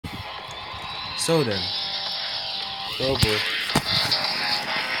So then, oh boy,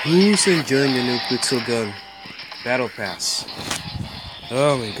 who's enjoying the new pixel gun battle pass?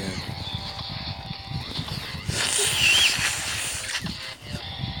 Oh my god.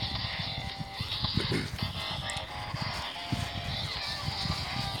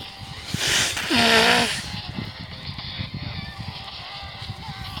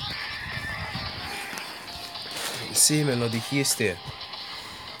 Sí, me lo dijiste.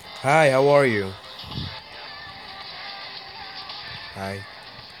 Hi, how are you? Hi.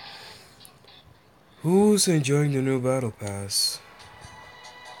 Who's enjoying the new battle pass?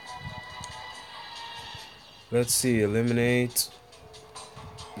 Let's see, eliminate.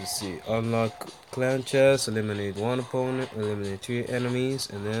 Let's see, unlock clan chest, eliminate one opponent, eliminate 3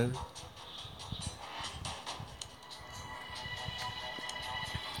 enemies, and then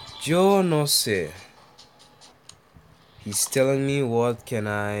yo no sé. He's telling me what can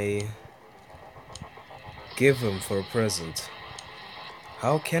I give him for a present.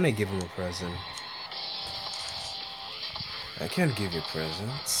 How can I give him a present? I can't give you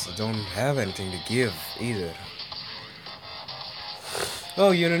presents. I don't have anything to give either. Oh,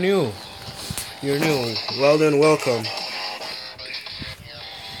 you're new. You're new. Well then, welcome.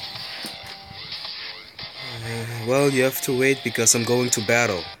 Well, you have to wait because I'm going to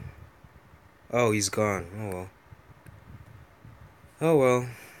battle. Oh, he's gone. Oh well. Oh well.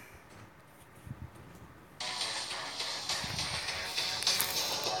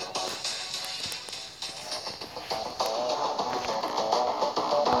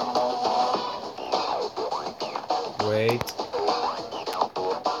 Wait.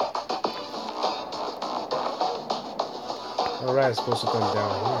 Alright, it's supposed to come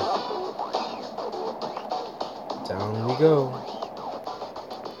down here. Down we go.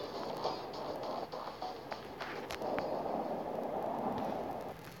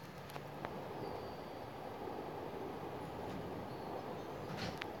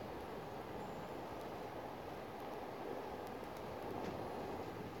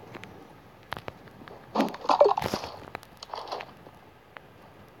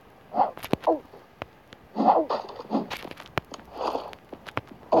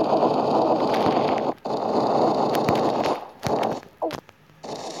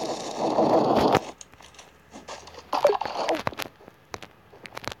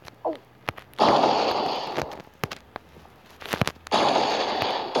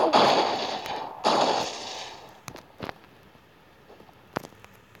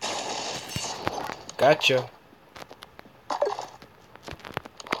 Gotcha.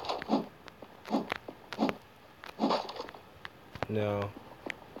 No.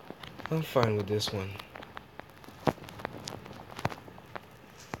 I'm fine with this one.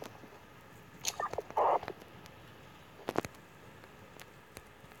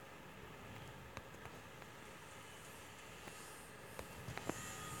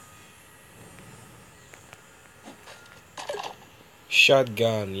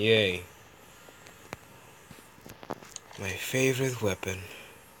 Shotgun, yay. My favorite weapon.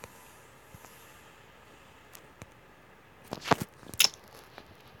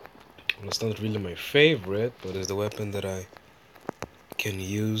 Well, it's not really my favorite, but it's the weapon that I can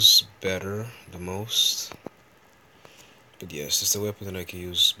use better the most. But yes, it's the weapon that I can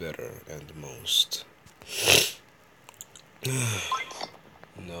use better and the most.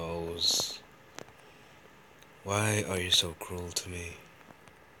 Nose. Why are you so cruel to me?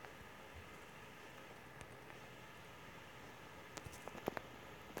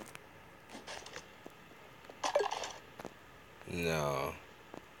 No.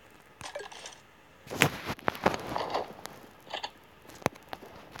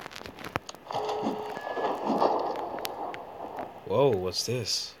 Whoa, what's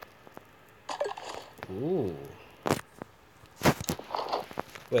this? Ooh.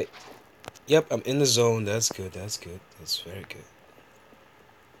 Wait. Yep, I'm in the zone. That's good. That's good. That's very good.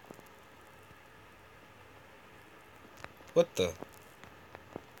 What the?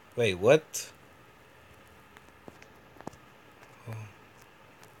 Wait, what? Oh.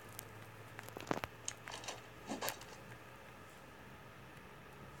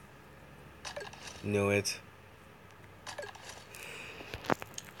 Knew it.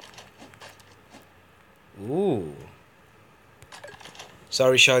 Ooh.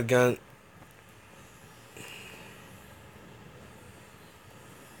 Sorry, shotgun.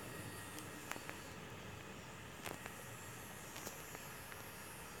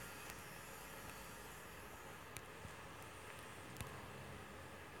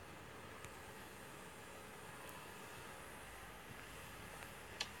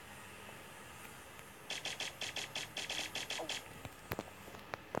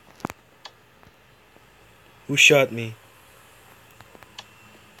 Who shot me?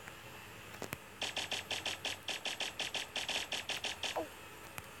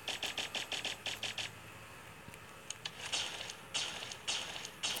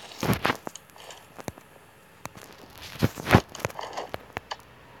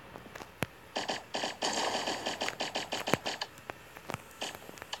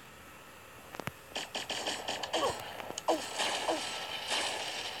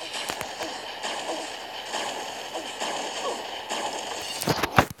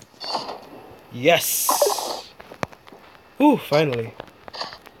 Yes! Ooh, finally.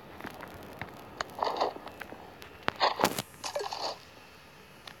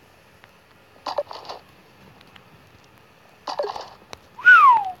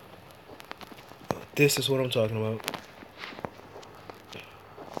 This is what I'm talking about.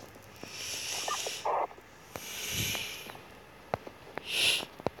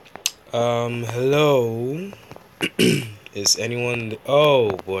 Hello? Is anyone...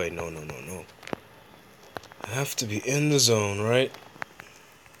 Oh, boy, no. I have to be in the zone, right?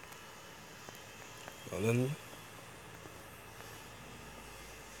 Well, then...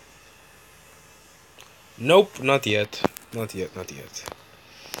 Nope, not yet. Not yet.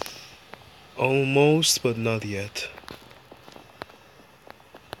 Almost, but not yet.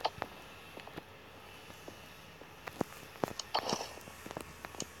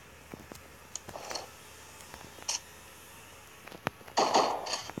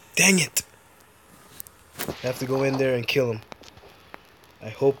 Dang it! I have to go in there and kill him. I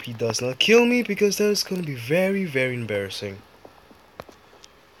hope he does not kill me, because that is going to be very, very embarrassing.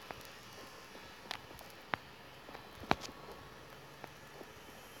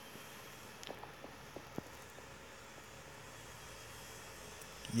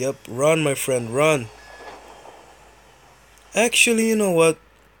 Yep, run, my friend, run. Actually, you know what?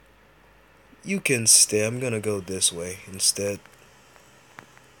 You can stay. I'm gonna go this way instead.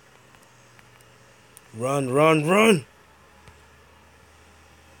 Run!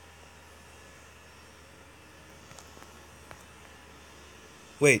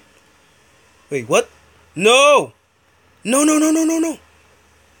 Wait, what? No! No! No!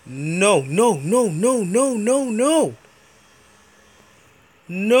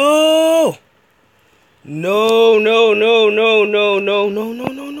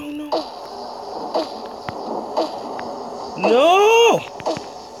 No!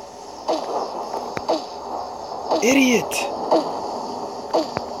 Idiot!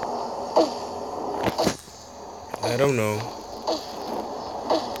 I don't know.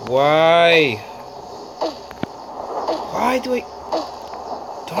 Why? Why do I...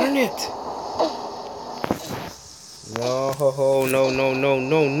 Darn it! No!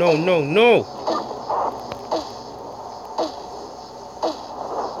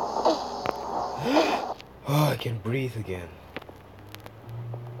 Oh, I can breathe again.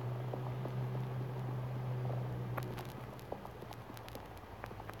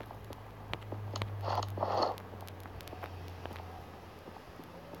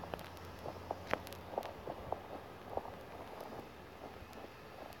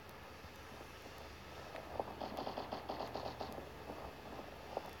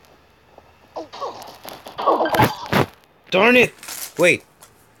 Darn it! Wait.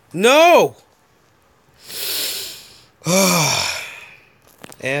 No!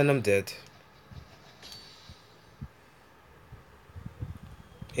 And I'm dead.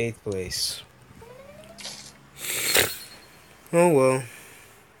 8th place. Oh well.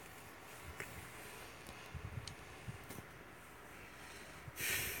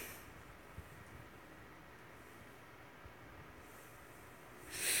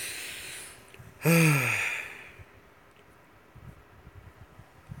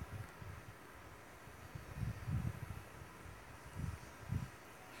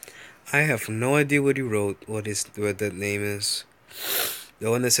 I have no idea what he wrote, what that name is. The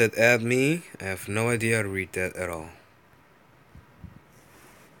one that said add me, I have no idea how to read that at all.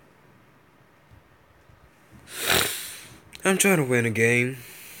 I'm trying to win a game.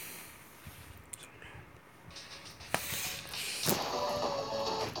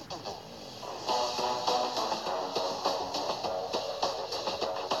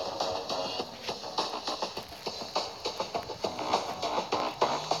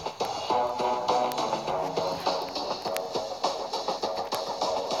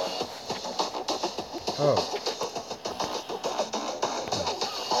 Oh.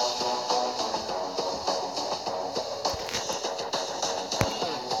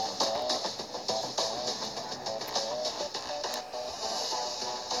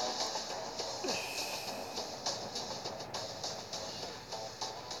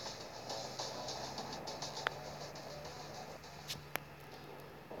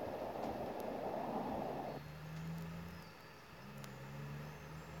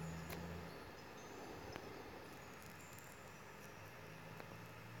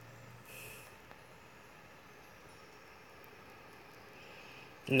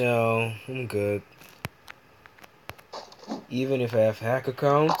 No, I'm good. Even if I have hack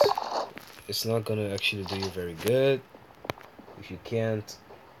account, it's not gonna actually do you very good if you can't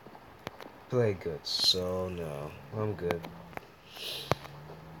play good. So no, I'm good.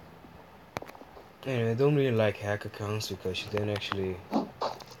 Anyway, I don't really like hack accounts because you didn't actually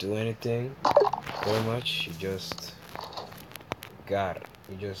do anything very much. You just got it.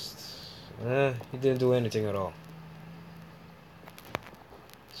 You didn't do anything at all.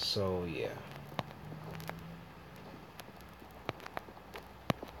 So yeah.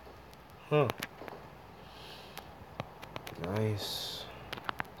 Huh. Nice.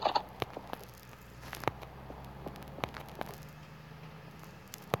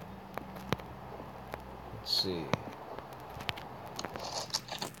 Let's see.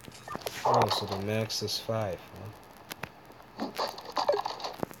 Oh, so the max is 5, huh?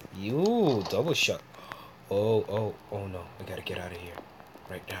 You double shot. Oh no. I gotta get out of here.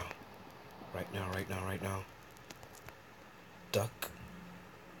 Right now. Right now, right now, right now. Duck.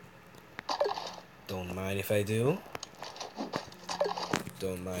 Don't mind if I do.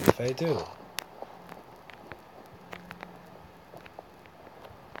 Don't mind if I do.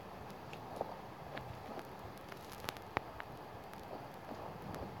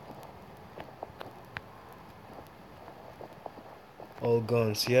 All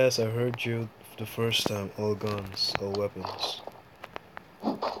guns. Yes, I heard you the first time. All guns, all weapons.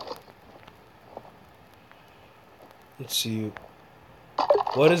 Let's see.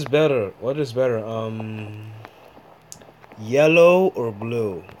 What is better? What is better? Yellow or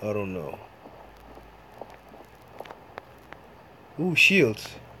blue? I don't know. Ooh, shields.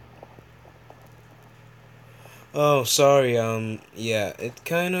 Oh, sorry. Yeah, it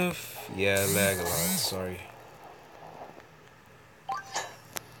kind of, yeah, lag a lot. Sorry.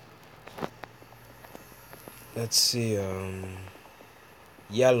 Let's see.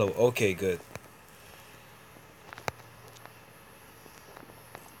 Yellow. Okay, good.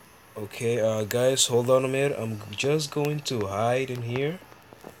 Okay, guys, hold on a minute. I'm just going to hide in here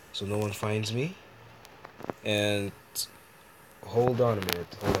so no one finds me. And hold on a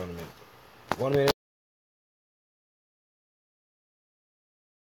minute. Hold on a minute. 1 minute.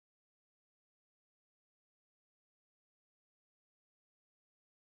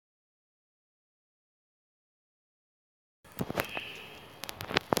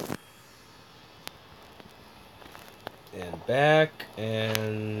 And back.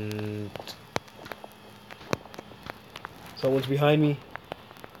 And someone's behind me.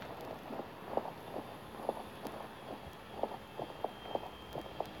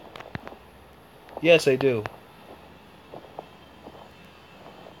 Yes, I do.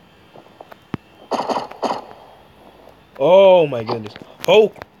 Oh my goodness.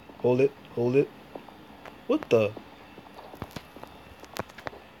 Oh! Hold it. Hold it. What the?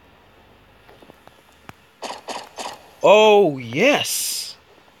 Oh, yes!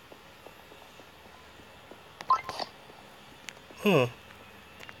 Huh.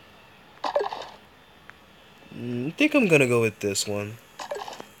 I think I'm gonna go with this one.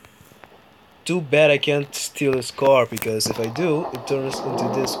 Too bad I can't steal his car because if I do, it turns into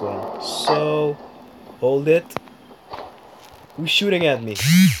this one. So, hold it. Who's shooting at me?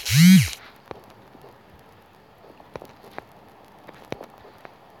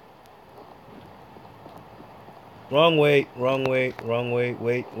 Wrong way, wrong way, wrong way.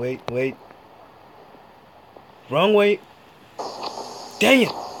 Wait, wait, wait. Wrong way. Dang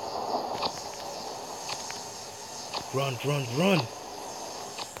it! Run, run, run.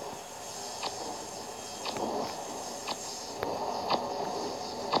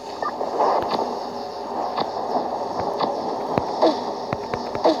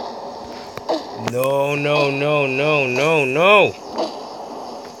 No, no, no, no, no, no.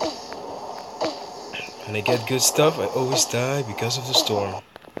 When I get good stuff, I always die because of the storm.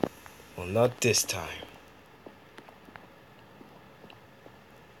 Well, not this time.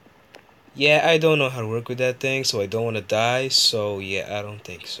 Yeah, I don't know how to work with that thing, so I don't want to die, so yeah, I don't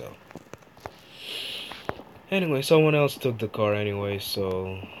think so. Anyway, someone else took the car anyway,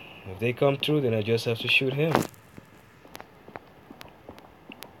 so if they come through, then I just have to shoot him.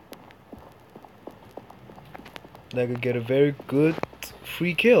 I could get a very good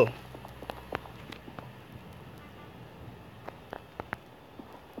free kill.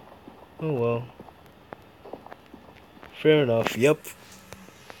 Oh well. Fair enough, yep.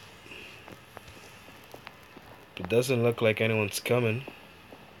 It doesn't look like anyone's coming.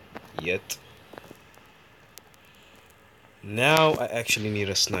 Yet. Now I actually need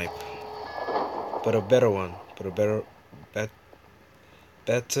a snipe. But a better one. But a better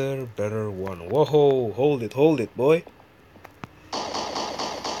one. Whoa, hold it, boy.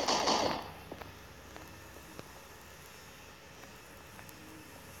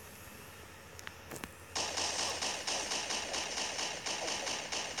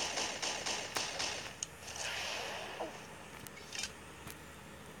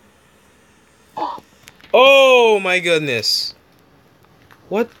 Oh my goodness!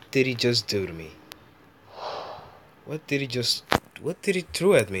 What did he just do to me? What did he just... What did he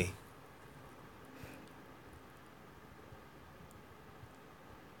throw at me?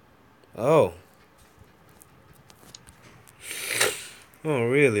 Oh. Oh,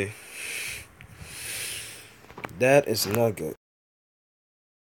 really? That is not good.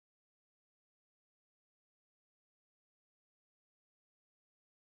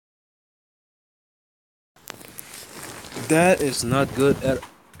 That is not good at...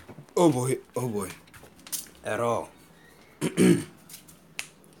 Oh boy, oh boy. At all.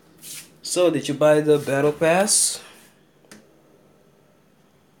 So, did you buy the battle pass?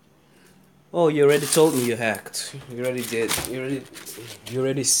 Oh, you already told me you hacked. You already did. You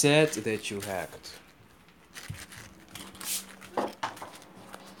already said that you hacked.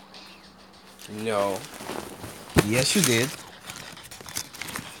 No. Yes, you did.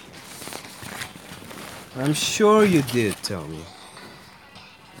 I'm sure you did tell me.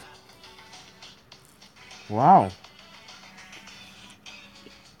 Wow.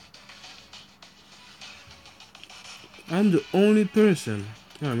 I'm the only person.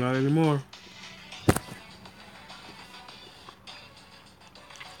 No, not anymore.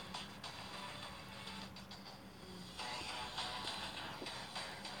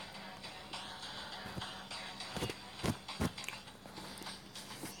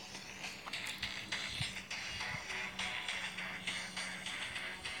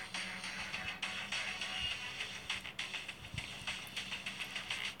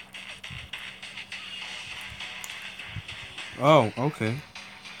 Oh, okay.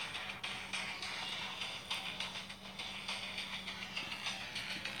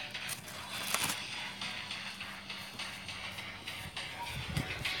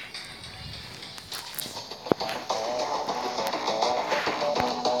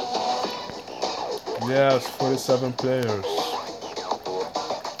 Yes, 47 players.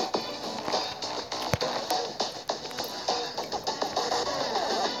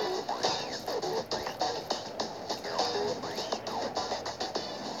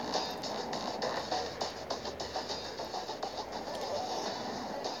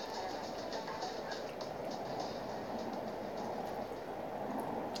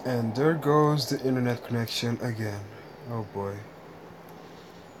 And there goes the internet connection again. Oh boy.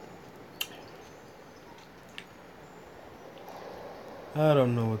 I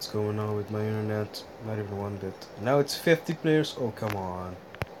don't know what's going on with my internet. Not even one bit. Now it's 50 players. Oh, come on.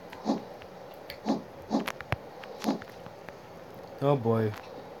 Oh boy.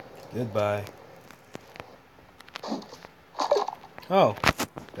 Goodbye. Oh,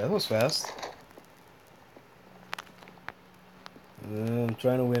 that was fast. I'm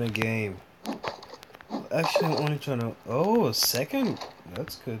trying to win a game. Actually, I'm only trying to... Oh, a second?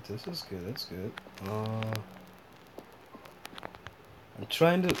 That's good. This is good. That's good. I'm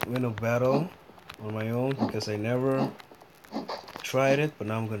trying to win a battle on my own because I never tried it, but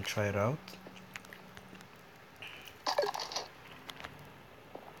now I'm gonna try it out.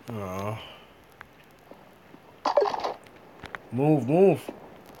 Oh, move, move!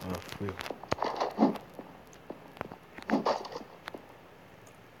 Oh, phew.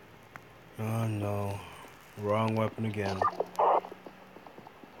 Oh no, wrong weapon again.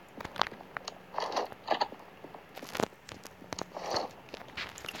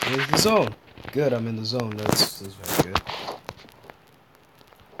 Where's the zone? Good, I'm in the zone. That's very good.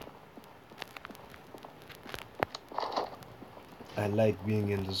 I like being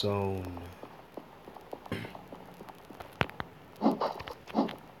in the zone. Oh,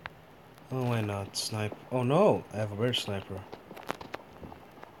 why not? Snipe. Oh no, I have a bird sniper.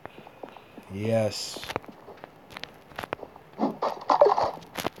 Yes.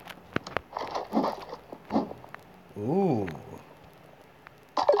 Ooh.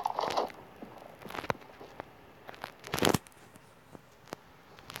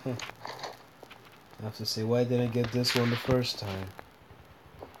 Huh. I have to say, why didn't I get this one the first time?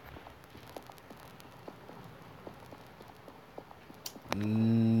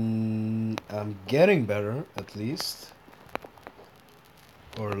 I'm getting better, at least.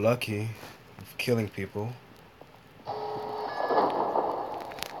 Or lucky of killing people.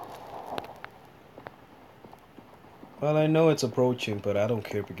 Well, I know it's approaching, but I don't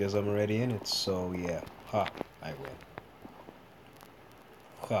care because I'm already in it, so yeah. Ha, I win.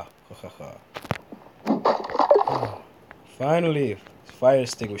 Ha, ha, ha, ha. Finally, fire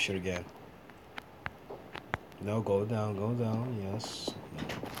extinguisher again. No, go down, yes.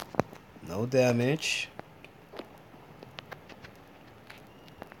 No damage.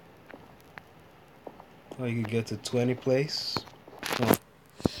 Oh, you can get to 20 place. Oh.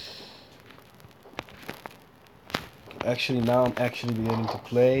 Actually, now I'm actually beginning to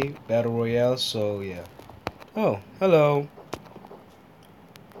play Battle Royale, so yeah. Oh, hello.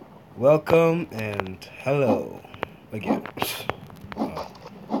 Welcome and hello again.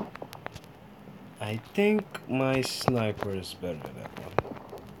 Oh. I think my sniper is better than that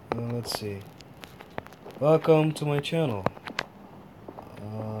one. Let's see. Welcome to my channel.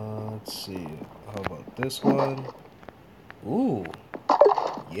 Let's see. How about this one? Ooh,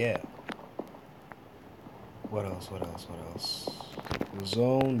 yeah. What else? What else? What else? The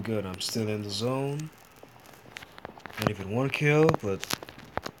zone. Good. I'm still in the zone. Not even one kill, but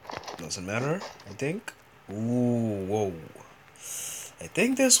doesn't matter. I think. Ooh, whoa. I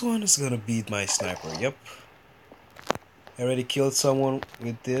think this one is gonna beat my sniper. Yep. I already killed someone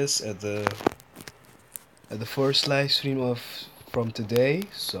with this at the first live stream of from today.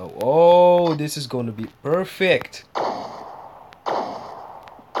 So, oh, this is gonna be perfect.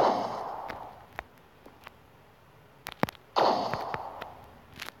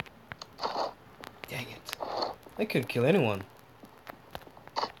 Dang it. I could kill anyone.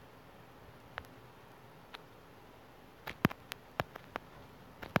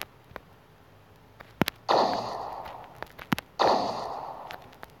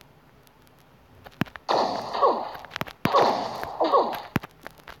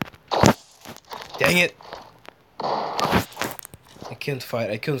 Dang it. I couldn't fight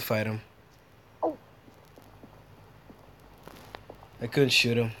him. I couldn't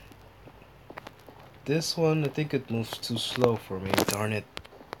shoot him. This one, I think it moves too slow for me. Darn it.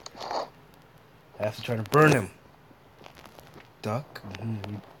 I have to try to burn him. Duck? He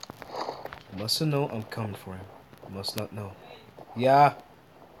mustn't know I'm coming for him. He must not know. Yeah.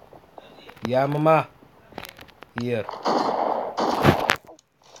 Ja, mama. Hier.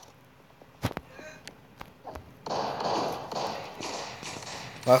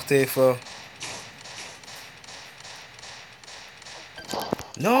 Wacht even.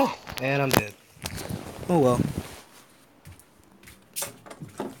 No! And I'm dead. Oh well.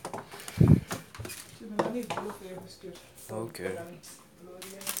 Okay.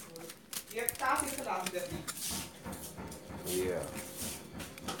 Yeah.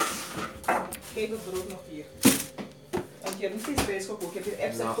 Geef het brood nog hier. Want je hebt niet steeds vlees gekookt. Je hebt hier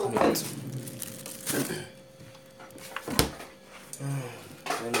extra Nog gekookt. niet.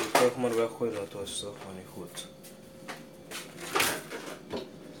 En ik kijk maar weggooien, dat was toch wel niet goed.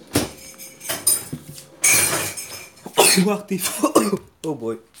 Wacht even. Oh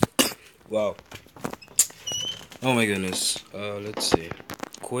boy. Wow. Oh my goodness. Let's see.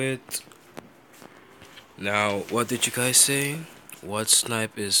 Quit. Now, what did you guys say? What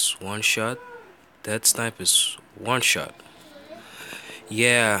snipe is one shot? That snipe is one shot.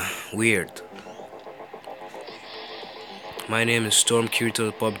 Yeah, weird. My name is Storm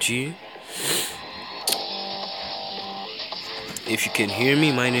Kirito PUBG. If you can hear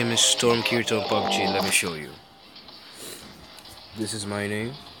me, my name is Storm Kirito PUBG. Let me show you. This is my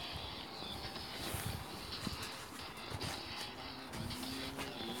name.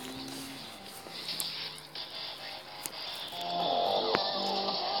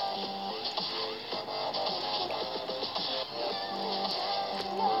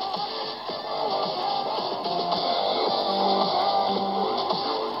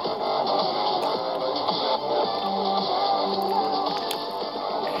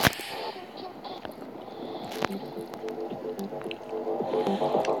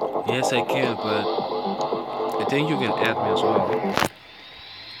 Yes, I can, but I think you can add me as well.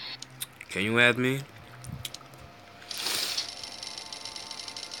 Can you add me?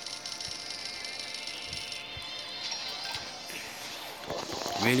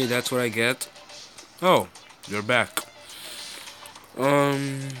 Really, that's what I get? Oh, you're back.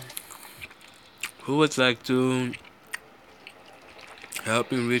 Who would like to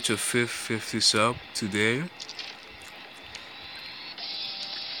help me reach a 50 sub today?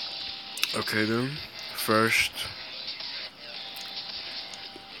 Okay then, first,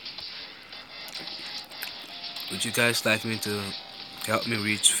 would you guys like me to help me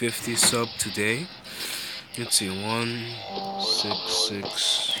reach 50 sub today? Let's see,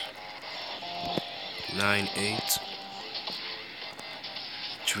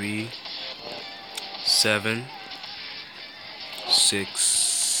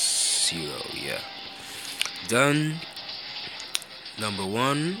 Yeah, done. Number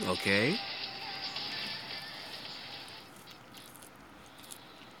one, okay.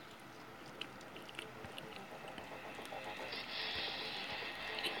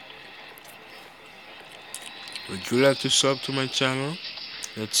 Would you like to sub to my channel?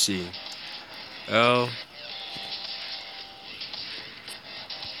 Let's see. L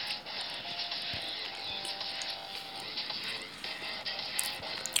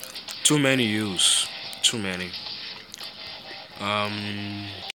too many use. Too many.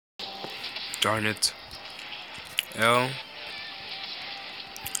 Darn it. L.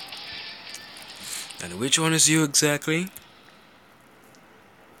 And which one is you exactly?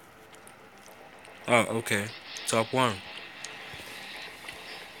 Oh, okay. Top one.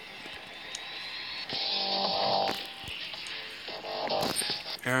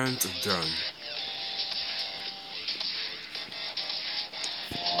 And done.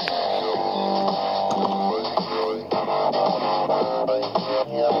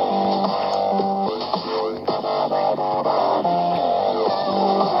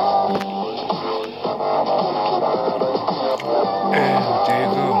 And there you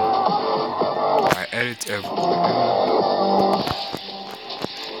go. I edit I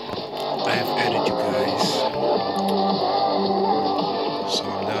have edited you guys. So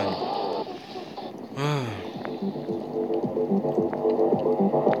I'm done.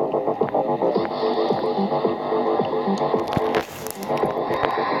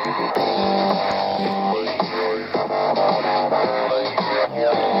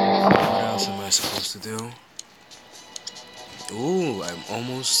 What else am I supposed to do? Ooh, I'm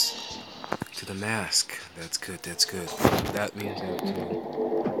almost to the mask. That's good, that's good. That means I have to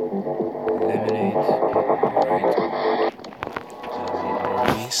eliminate people, right? Eliminate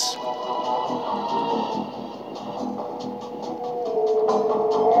enemies.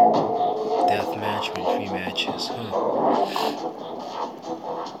 Death match with 3 matches,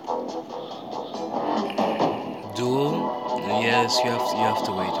 Duel? Yes, you have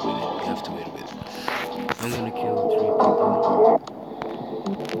to wait a minute. You have to wait a bit. I'm gonna kill 3 people.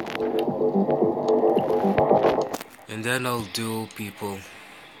 And then I'll duel people.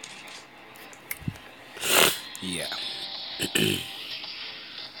 Yeah.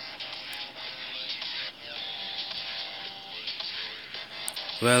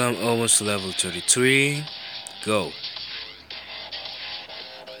 Well, I'm almost to level 33. Go.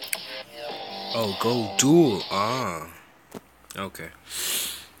 Oh, go duel. Ah. Okay.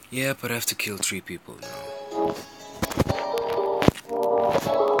 Yeah, but I have to kill 3 people now.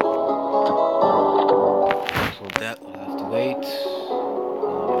 So that will have to wait.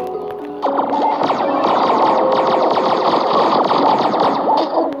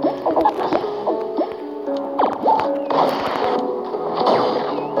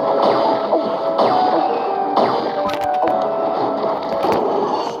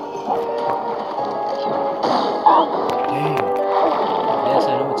 Yes, I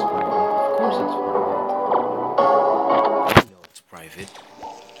know it's private. Of course it's private. I know it's private.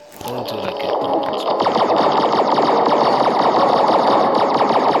 Don't do like it. It's private.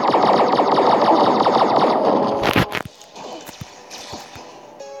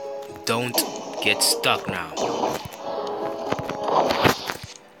 Don't get stuck now.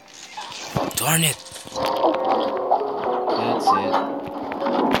 Darn it. That's it.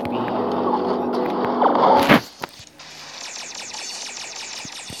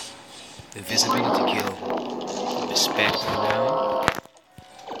 Invisibility kill. Respect now.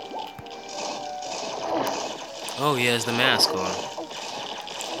 Oh, he has the mask on.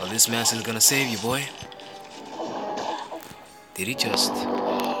 Well, this mask is gonna save you, boy. Did he just...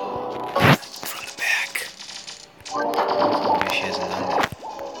 from the back? Maybe she hasn't done that.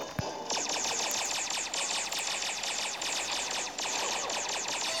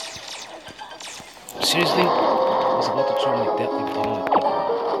 Seriously? I was about to throw my deadly bomb at people.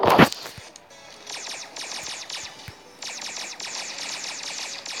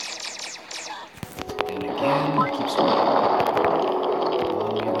 And again, he keeps going.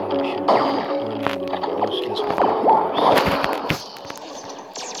 Oh, you're gonna shoot permanently with that useless weapon of yours.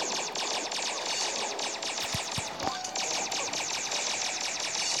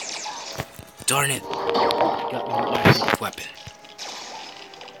 Darn it! Got me with my favorite weapon.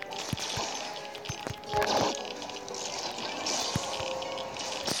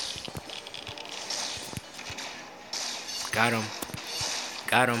 Got him.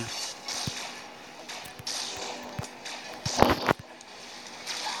 Got him.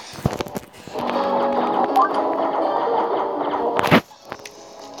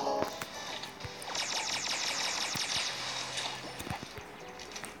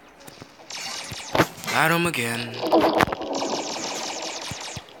 Got him again.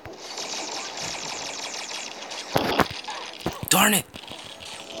 Darn it!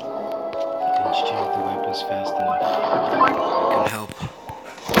 Didn't change the weapons fast enough. I can help.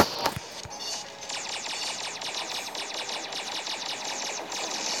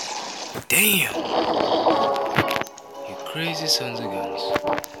 Damn! You crazy sons of guns.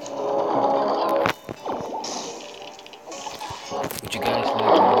 Would you guys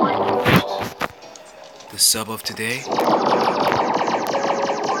like to sub of today.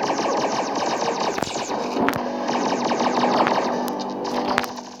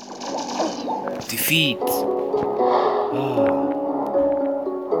 Defeat. Oh,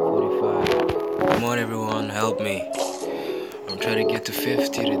 45. Come on, everyone, help me. I'm trying to get to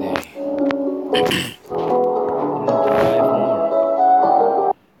 50 today. Need 5 more.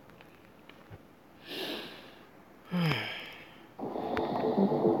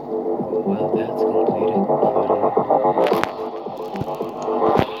 Well, that's completed finally.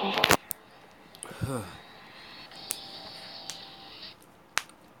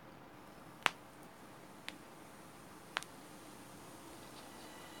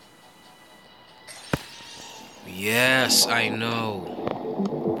 Yes, I know.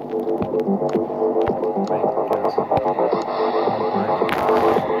 Private cancel.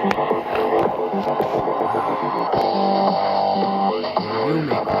 Only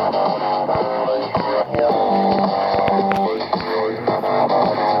private. When I will make one. If you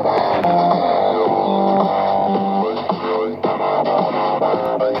wanna fight me, then tell me I have to make one so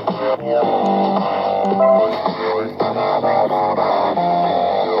that way you can.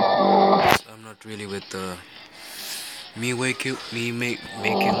 I'm not really with the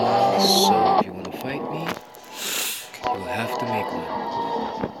making one. So if you wanna fight me, you'll have to make one.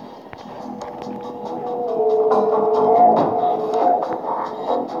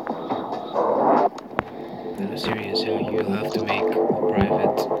 In a serious, you'll have to make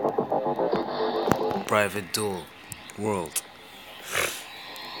a private duel world,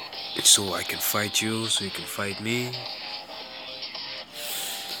 so I can fight you, so you can fight me,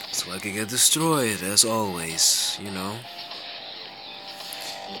 so I can get destroyed as always. You know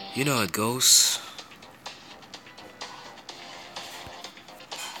how it goes.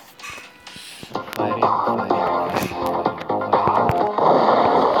 Fighting, fighting, fighting, fighting, fighting.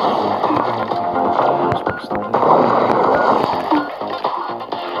 Damn, what am I supposed to come down with you, my boy.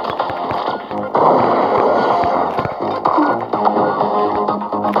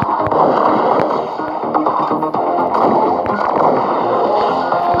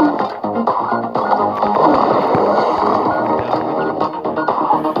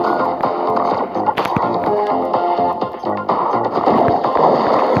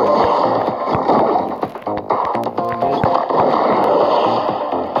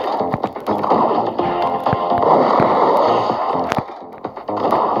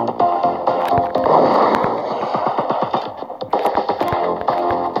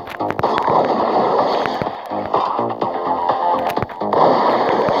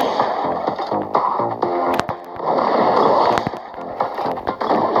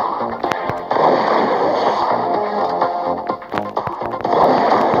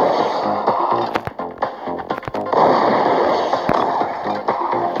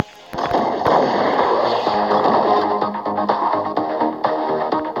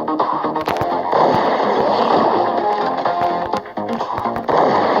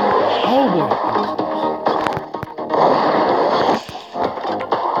 Oh, oh boy, that was close.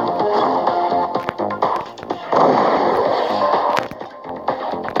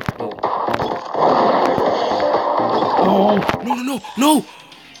 Oh, no, no, no, no!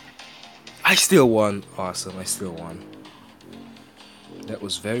 I still won. Awesome, I still won. That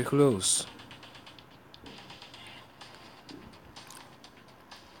was very close.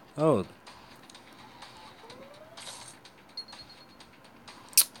 Oh,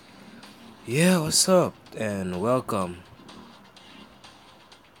 yeah, what's up? And welcome.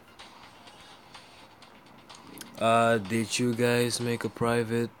 Did you guys make a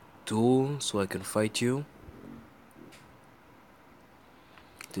private duel so I can fight you?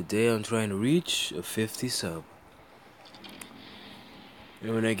 Today I'm trying to reach a 50 sub.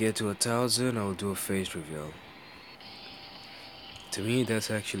 And when I get to 1,000, I'll do a face reveal. To me, that's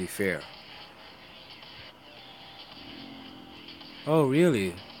actually fair. Oh,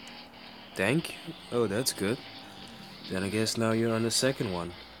 really? Thank you. Oh, that's good. Then I guess now you're on the second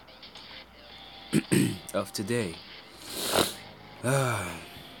one of today. Ah,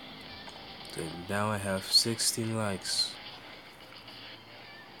 so now I have 16 likes.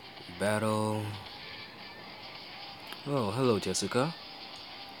 Battle. Oh, hello, Jessica.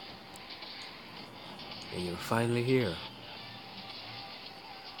 And you're finally here.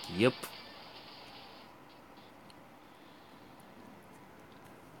 Yep.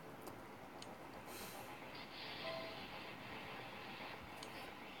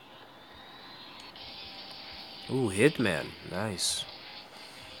 Ooh, Hitman. Nice.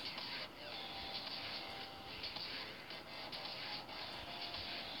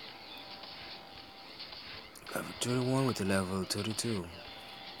 Level 21 with the level 32.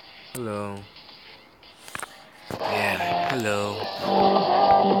 Hello. Yeah, hello.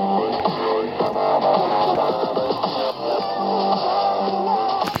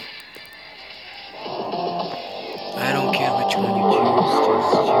 I don't care which one you choose,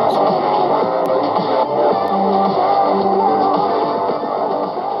 just choose one.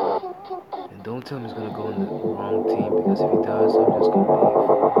 And don't tell me he's gonna go on the wrong team, because if he does, I'm just gonna leave.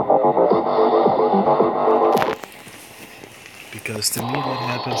 Because to me that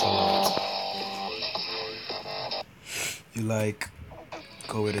happens a lot. You like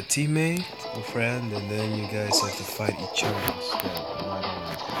go with a teammate or friend, and then you guys have to fight each other instead. And I don't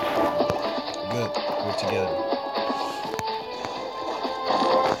like that. Good, we're together.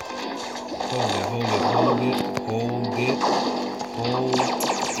 Hold it, hold it, hold it, hold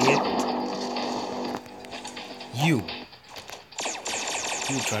it. You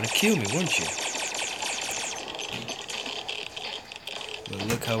were trying to kill me, weren't you? But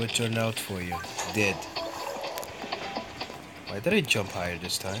look how it turned out for you. Dead. Why did I jump higher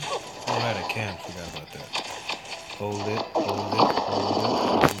this time? Alright, I can. Forgot about that. Hold it, hold it, hold it,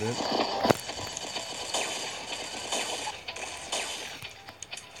 hold it.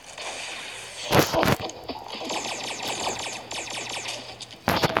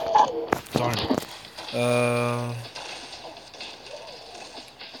 Darn it.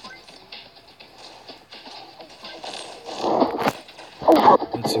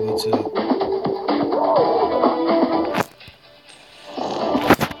 Let's see what's up.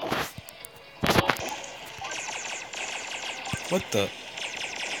 What the?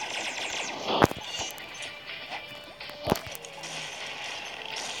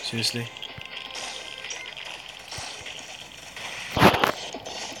 Seriously?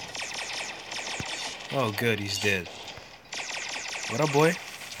 Oh, good, he's dead. What up, boy?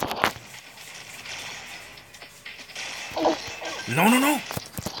 No, no, no!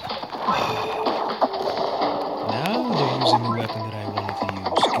 Now they're using the weapon that I wanted to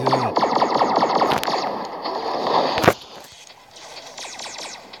use. Good.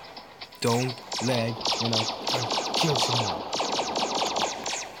 Don't lag when I kill someone.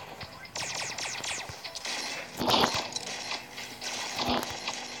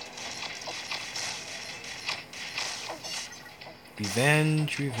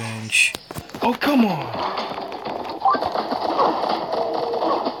 Revenge, revenge. Oh, come on!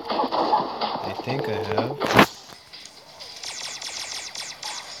 I think I have.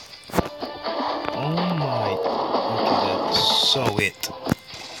 Oh my. Okay, that's so it.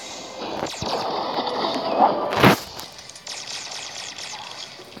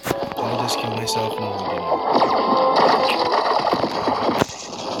 Did I just kill myself? No, I didn't.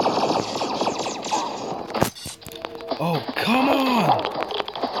 Oh, come on!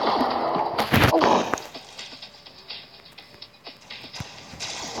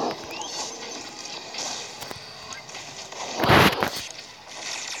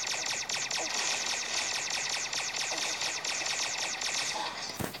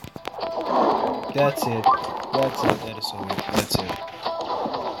 That's it. That's it. That is so it. That's it.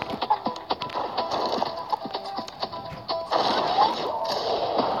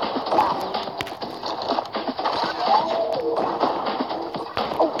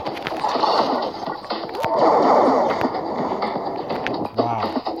 Wow.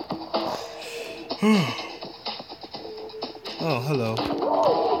 Oh, hello.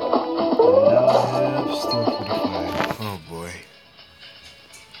 And now I have still 45. Oh boy.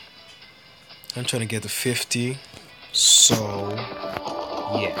 I'm trying to get to 50. So,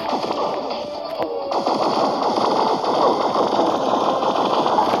 yeah.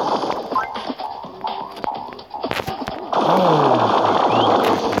 Oh,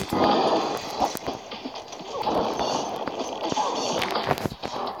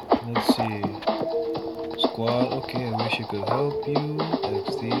 let's see. Squad, okay, I wish I could help you.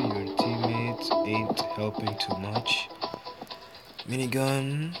 XD, your teammates ain't helping too much.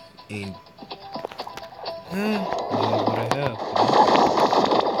 Minigun ain't. What I have,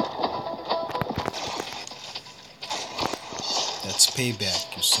 That's payback,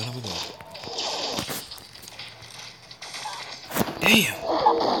 you son of a gun. Damn!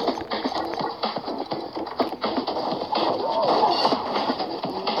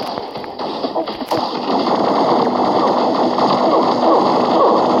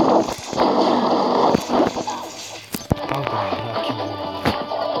 How did I not kill him?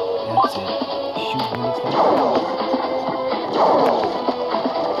 That's it. Shoot bullets like.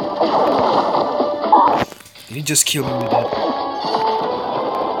 Did he just kill me with that?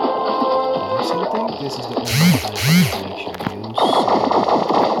 You know something? This is the only time I can actually use, so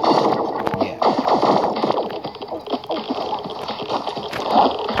yeah.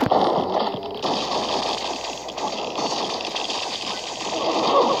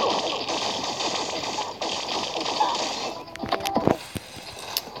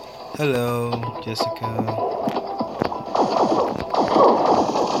 Hello, Jessica.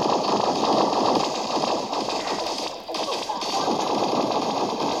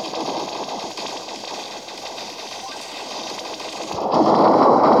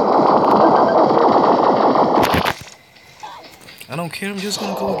 I don't care, I'm just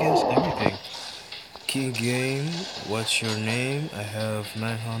gonna go against everything. King game, what's your name? I have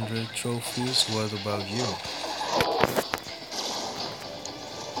 900 trophies. What about you?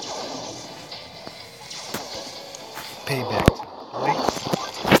 Payback. Right?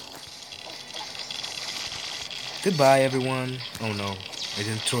 Goodbye, everyone. Oh no, I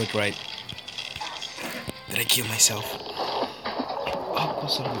didn't throw it right. Did I kill myself? Aqua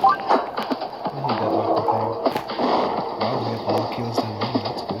something. I hate that aqua thing. Wow, we have more kills than him.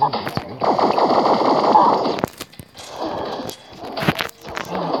 That's good. That's good.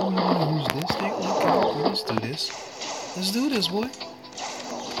 Oh, you wanna use this thing? Okay, let's do this. Let's do this, boy.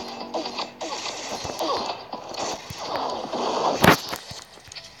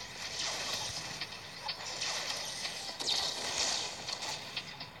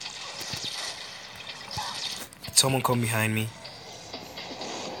 Someone come behind me.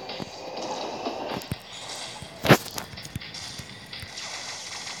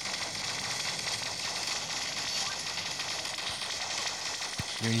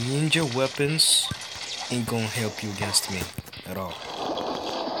 Your ninja weapons ain't gonna help you against me at all.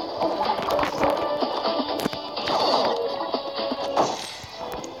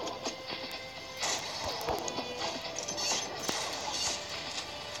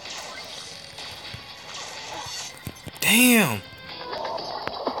 Damn!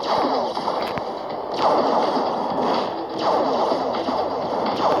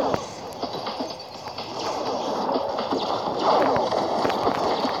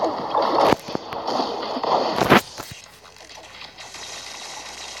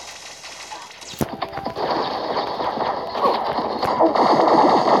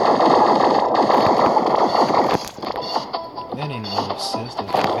 That ain't no assist,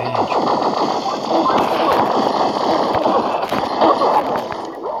 that's revenge.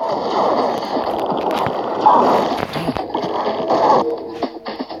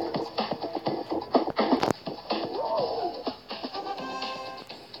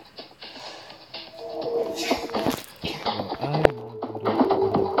 Well, I know better than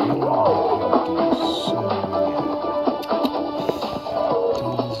so yeah.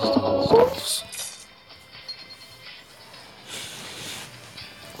 Tools.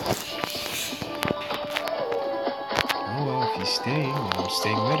 Oh well, if he's staying, then I'm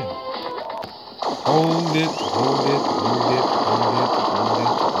staying with him. Hold it, hold it, hold it, hold it, hold it,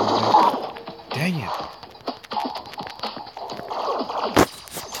 hold it. Dang it.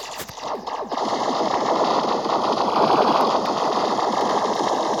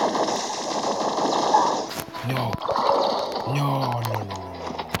 No. No, no, no, no, no,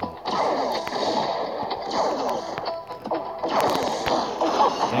 no.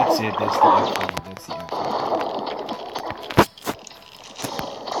 That's it, that's the F1, that's the F1.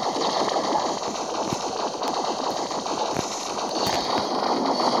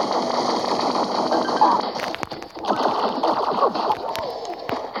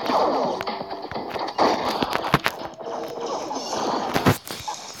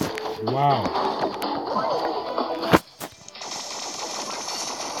 Wow.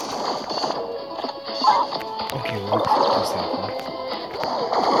 Okay, what just happened?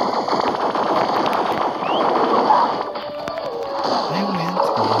 I went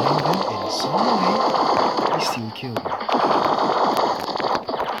behind him and in some way, he still killed me.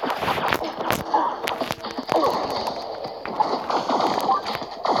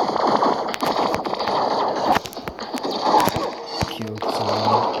 Killed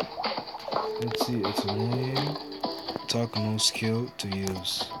someone. Let's see, it's annoying. Talk no skill to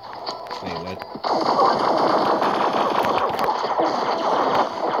use. Wait, what?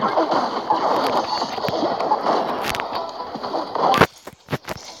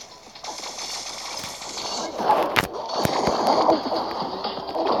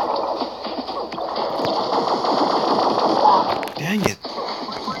 Dang it.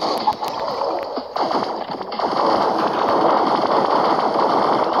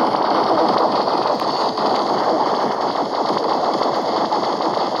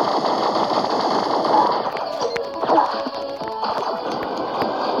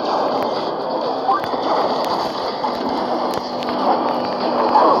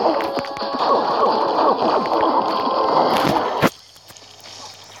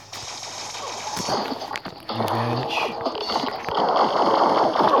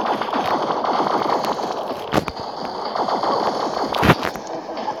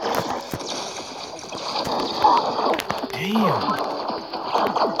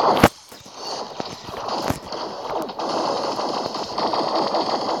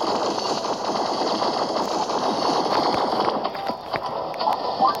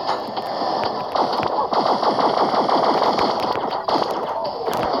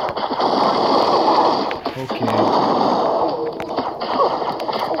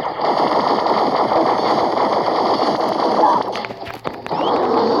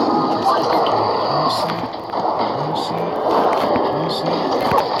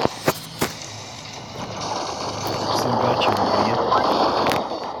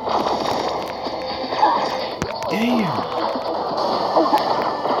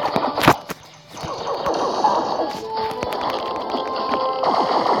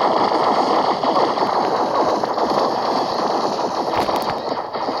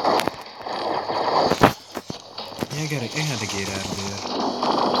 I had to get out of there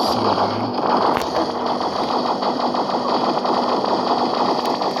somehow.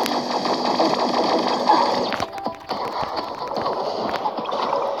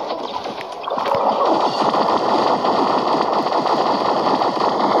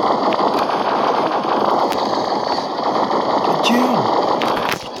 Jim!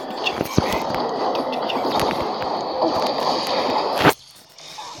 Jump for me.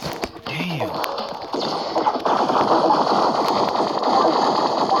 Damn.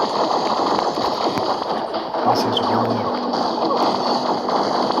 This is water.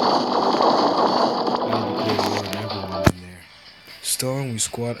 I need to clear water everyone in there. Storm, we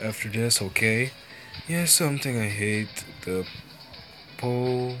squat after this, okay? Yeah, something I hate the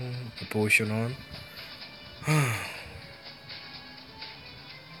potion on.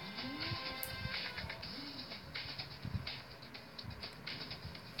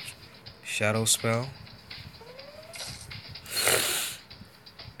 Shadow spell.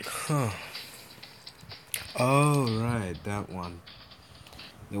 Huh. Oh, right, that one.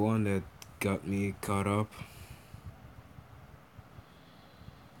 The one that got me caught up.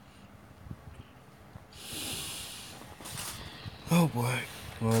 Oh boy.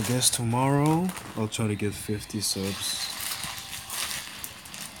 Well, I guess tomorrow I'll try to get 50 subs.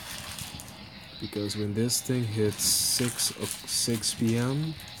 Because when this thing hits 6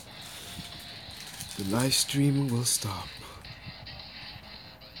 p.m., the live streaming will stop.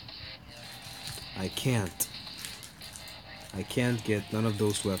 I can't. I can't get none of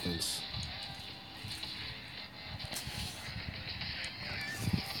those weapons.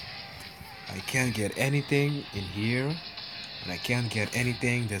 I can't get anything in here, and I can't get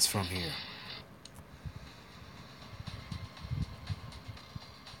anything that's from here.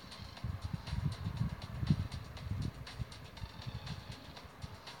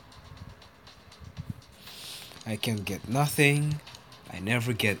 I can get nothing, I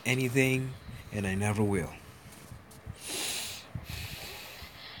never get anything, and I never will.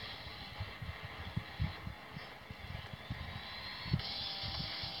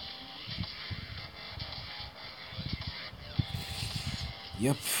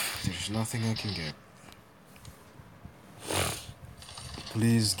 Yep, there's nothing I can get.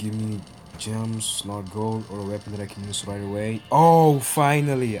 Please give me gems, not gold, or a weapon that I can use right away. Oh,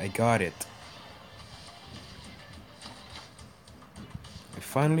 finally, I got it. I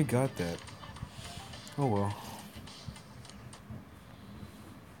finally got that. Oh well.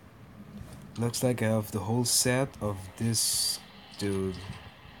 Looks like I have the whole set of this dude.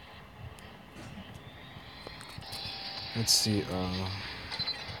 Let's see,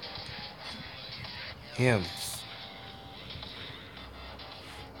 him.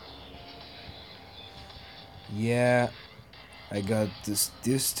 Yeah, I got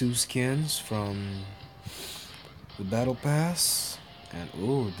these two skins from the battle pass, and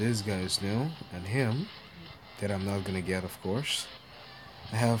oh, this guy is new, and him that I'm not gonna get, of course.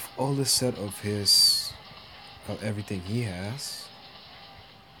 I have all the set of everything he has.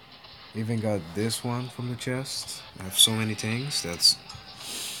 Even got this one from the chest. I have so many things. That's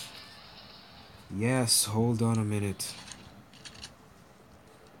yes. Hold on a minute.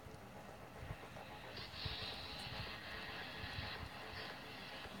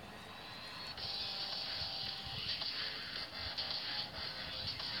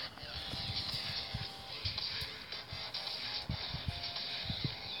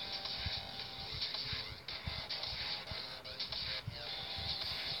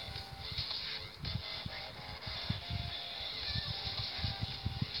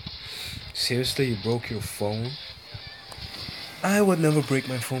 Seriously, you broke your phone? I would never break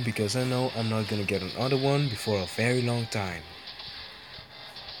my phone because I know I'm not gonna get another one before a very long time.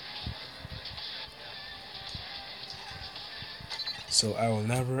 So I will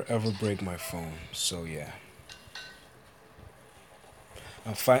never ever break my phone. So yeah.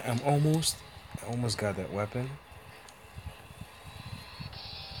 I almost got that weapon.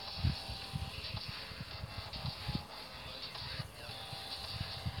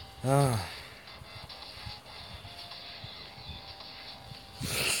 Ah.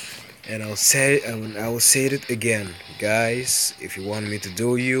 And I will say it again, guys. If you want me to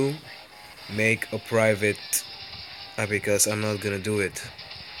do you, make a private, because I'm not gonna do it.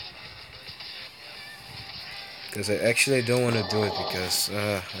 Because I actually don't want to do it because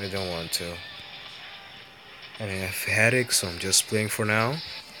I don't want to. And I have headaches, so I'm just playing for now.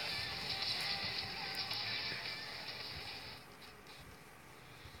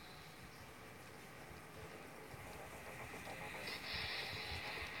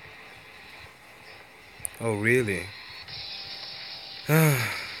 Oh really?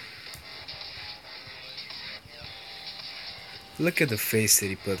 Look at the face that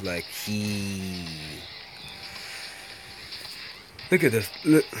he put, like, he. Look at the.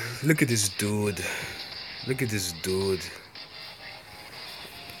 Look at this dude. Look at this dude.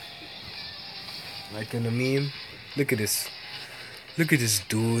 Like in the meme. Look at this. Look at this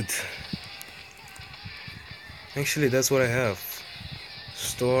dude. Actually, that's what I have.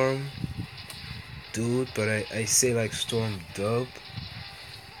 Storm dude, but I say like Storm Dub.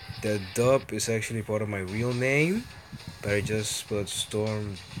 The Dub is actually part of my real name, but I just put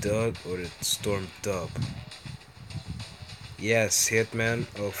Storm Dub or Storm Dub. Yes, Hitman.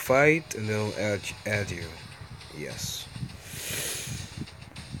 I'll fight and then I'll add you. Yes.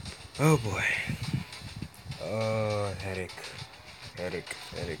 Oh boy. Oh, headache. Headache,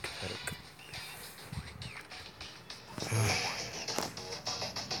 headache, headache.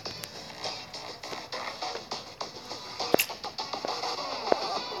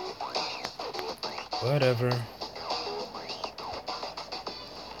 Whatever.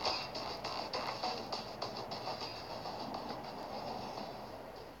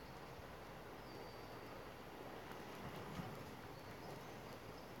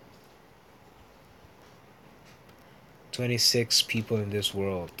 26 people in this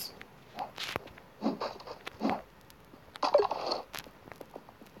world.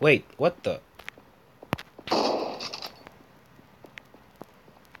 Wait, what the?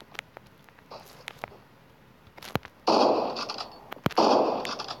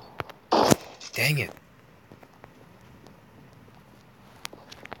 Dang it.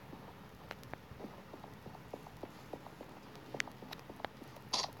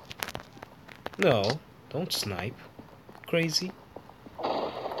 No, don't snipe. Crazy.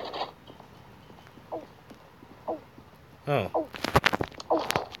 Oh.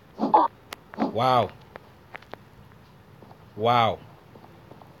 Wow. Wow.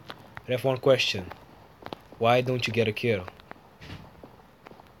 I have one question. Why don't you get a kill?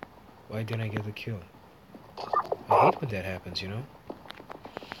 Why didn't I get the kill? I hate when that happens, you know?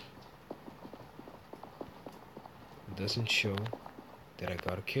 It doesn't show that I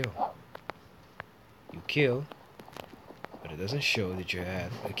got a kill. You kill, but it doesn't show that you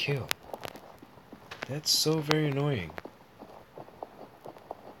had a kill. That's so very annoying.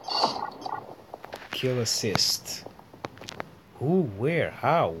 Kill assist. Who, where,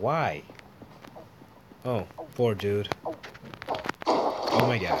 how, why? Oh, poor dude. Oh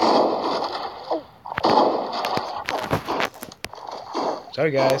my god.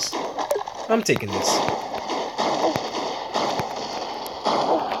 Sorry guys. I'm taking this.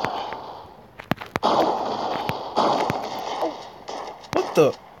 What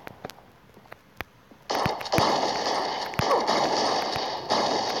the?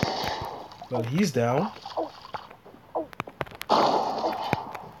 Well, he's down.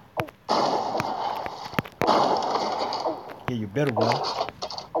 Yeah, you better run.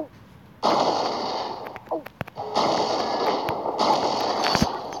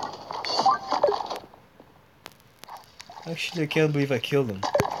 Actually, I can't believe I killed him.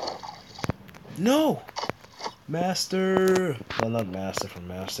 No! Master! Well, not Master from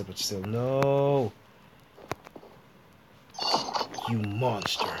Master, but still, no! You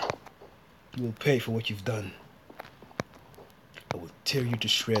monster. You will pay for what you've done. I will tear you to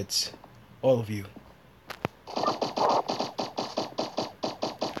shreds. All of you.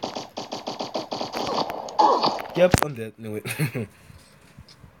 Yep, I'm dead. No, wait.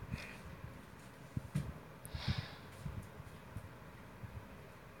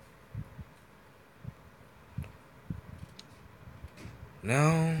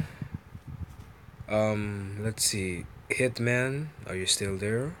 Now, let's see. Hitman, are you still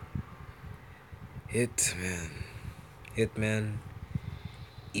there? Hitman. Hitman.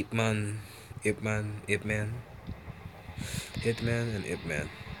 Ipman. Ipman. Ipman. Hitman and Ipman.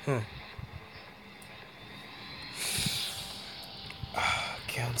 Huh.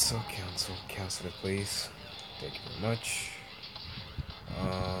 Cancel, cancel, cancel it, please. Thank you very much.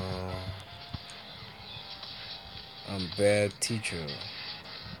 I'm bad teacher.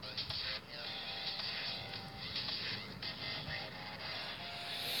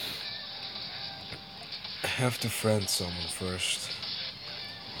 I have to friend someone first.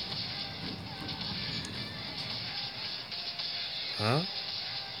 Huh?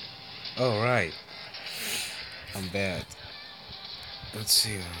 Oh, right. I'm bad. Let's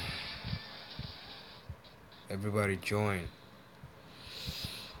see. Everybody join.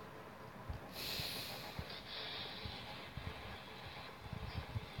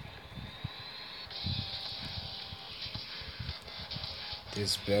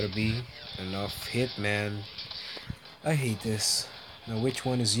 This better be enough Hitman. I hate this. Now which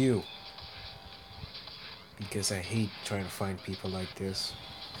one is you? because I hate trying to find people like this.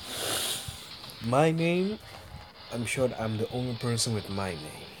 My name, I'm sure I'm the only person with my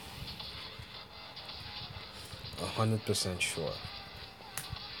name. 100% sure.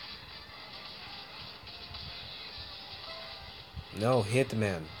 No,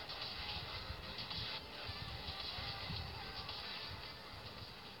 Hitman.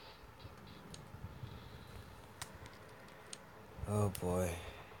 Oh boy.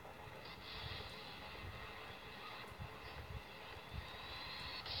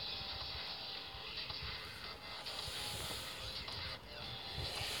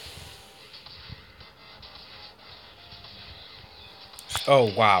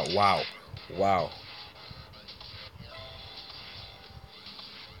 Oh wow, wow, wow.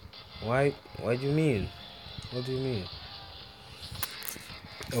 Why? What do you mean? What do you mean?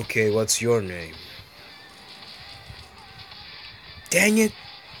 Okay, what's your name? Dang it!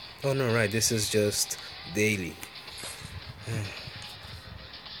 Oh no, right. This is just daily.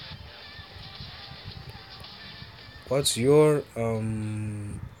 What's your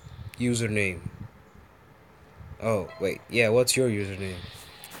username? Oh wait, yeah. What's your username?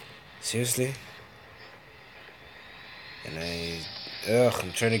 Seriously? And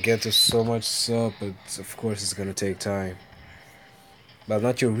I'm trying to get to so much sub, but of course it's gonna take time. Well,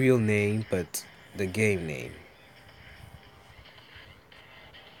 not your real name, but the game name.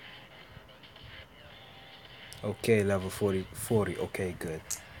 Okay, level 40, 40. Okay, good.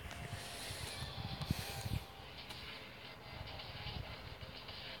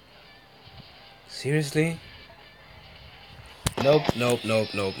 Seriously? Nope, nope, nope,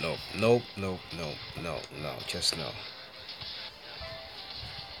 nope, nope, nope, nope, nope, no, no, just no.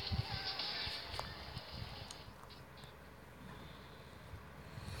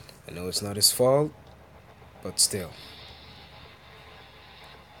 I know it's not his fault, but still.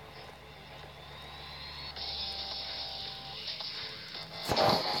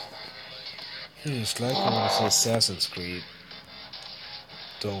 It's like when I say Assassin's Creed,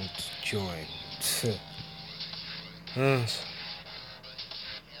 don't join. Uh,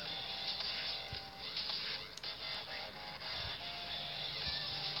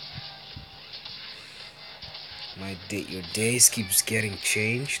 your days keeps getting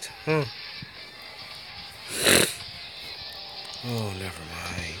changed? Huh? Oh, never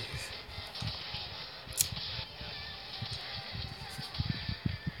mind.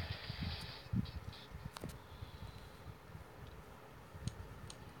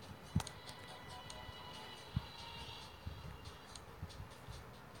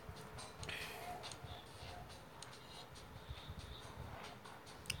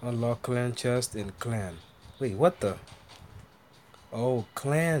 Unlock clan chest in clan. Wait, what the? Oh,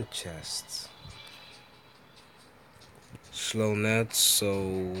 clan chests. Slow net,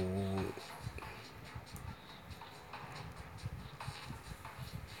 so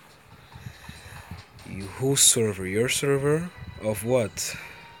you whose server? Your server? Of what?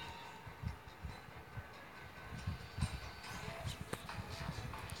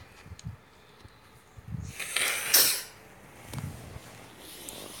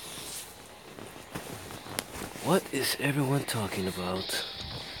 What is everyone talking about?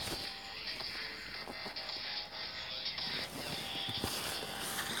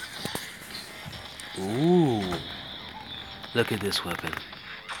 Ooh, look at this weapon.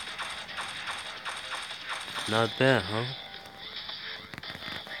 Not bad, huh?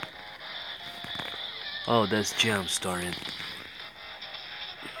 Oh, that's jump starting.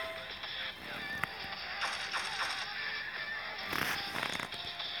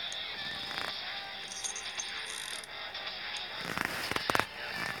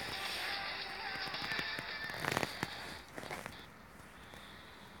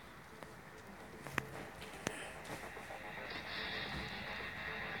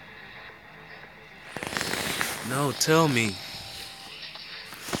 No, tell me.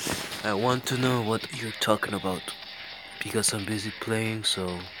 I want to know what you're talking about. Because I'm busy playing,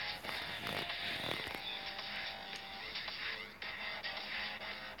 so...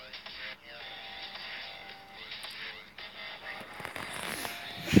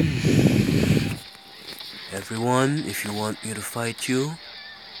 Everyone, if you want me to fight you,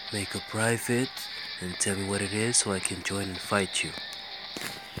 make a private and tell me what it is so I can join and fight you.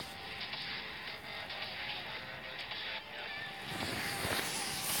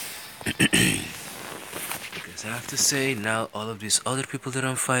 Because I have to say, now all of these other people that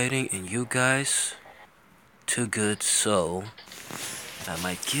I'm fighting and you guys, too good, so I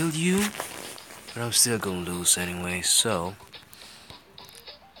might kill you, but I'm still gonna lose anyway, so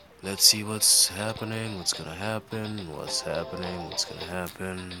let's see what's happening, what's gonna happen, what's happening, what's gonna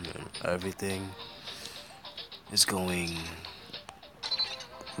happen, and everything. is going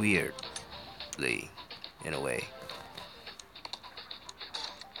weirdly, in a way.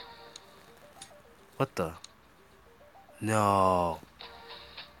 What the? No.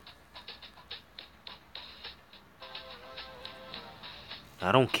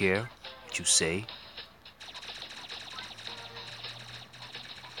 I don't care what you say.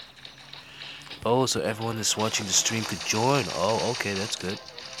 Oh, so everyone that's watching the stream could join. Oh, okay, that's good.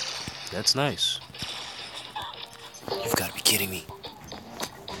 That's nice. You've got to be kidding me.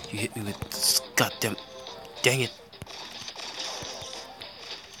 You hit me with this goddamn... Dang it.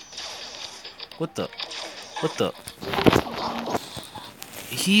 What the? What the?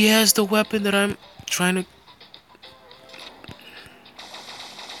 He has the weapon that I'm trying to...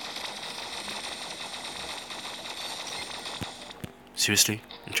 Seriously?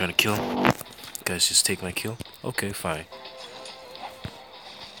 I'm trying to kill him? You guys just take my kill? Okay, fine.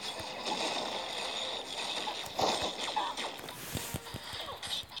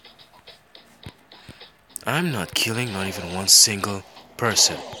 I'm not killing not even one single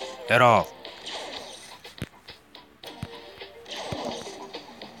person. At all.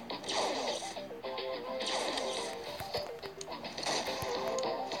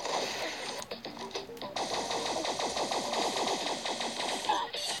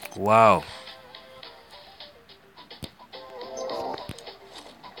 Wow.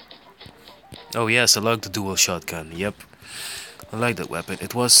 Oh yes, I like the dual shotgun. Yep. I like that weapon.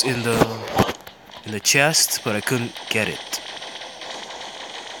 It was in the chest, but I couldn't get it.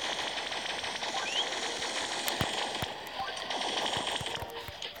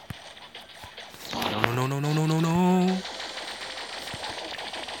 No, no, no, no, no, no, no, no.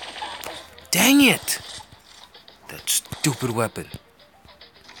 Dang it! That stupid weapon.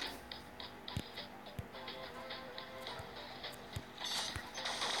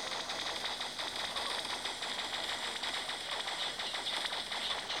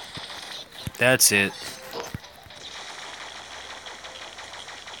 That's it.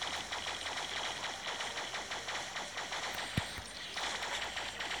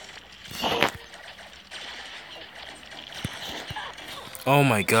 Oh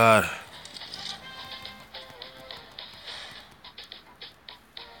my god.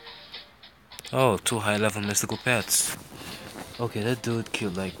 Oh, two high level mystical pets. Okay, that dude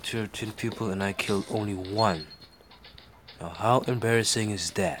killed like 13 people and I killed only one. Now, how embarrassing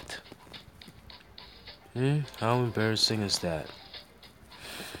is that? How embarrassing is that?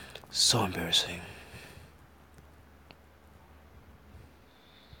 So embarrassing.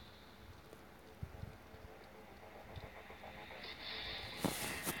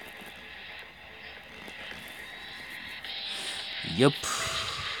 Yup.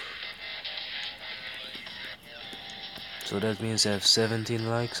 So that means I have 17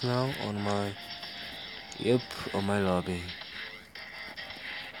 likes now on my... Yep, on my lobby.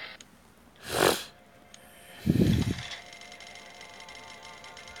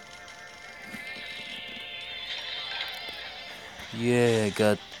 Yeah, I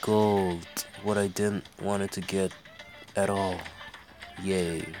got gold. What I didn't want it to get at all.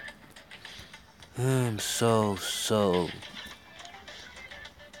 Yay. I'm so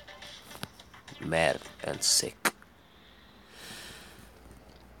mad and sick.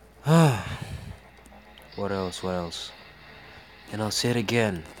 What else? What else? And I'll say it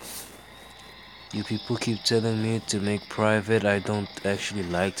again. You people keep telling me to make private. I don't actually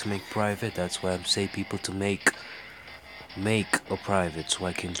like to make private. That's why I'm saying people to make a private so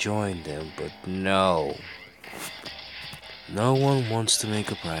I can join them. But no. No one wants to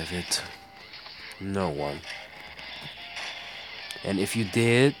make a private. No one. And if you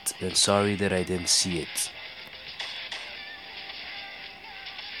did, then sorry that I didn't see it.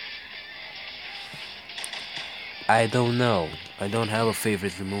 I don't know. I don't have a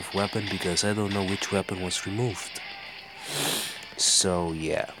favorite removed weapon because I don't know which weapon was removed. So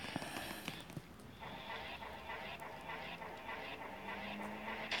yeah.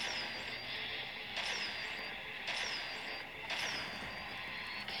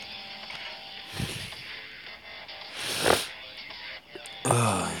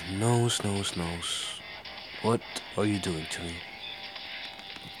 Nose. What are you doing to me?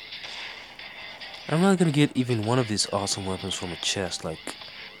 I'm not gonna get even one of these awesome weapons from a chest, like,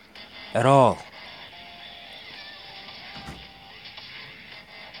 at all.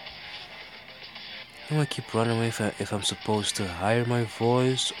 I'm gonna keep running away if I'm supposed to higher my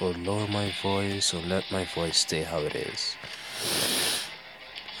voice or lower my voice or let my voice stay how it is.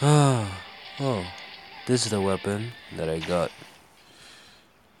 Oh, this is the weapon that I got.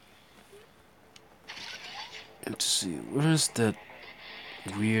 Let's see, where's that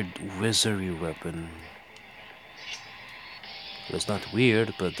weird wizardry weapon? It's not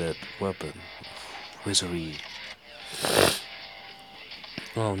weird, but that weapon. Wizardry.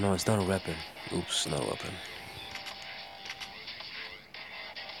 Oh no, it's not a weapon. Oops, not a weapon.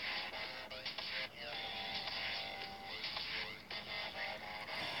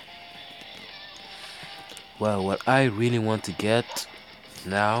 Well, what I really want to get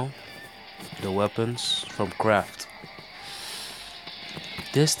now, the weapons from craft.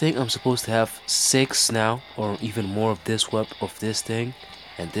 This thing I'm supposed to have 6 now, or even more of this of this thing,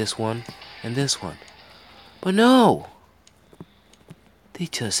 and this one, and this one. But no! They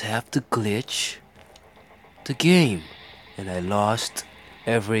just have to glitch the game, and I lost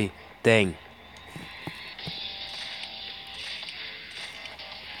everything.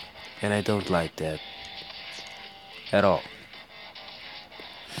 And I don't like that at all.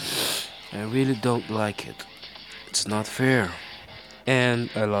 I really don't like it. It's not fair. And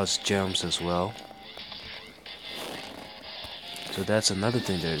I lost gems as well. So that's another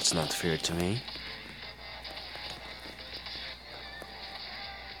thing that it's not fair to me.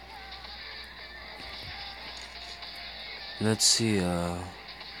 Let's see,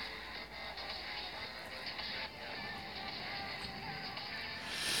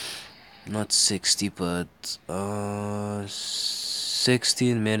 not 60, but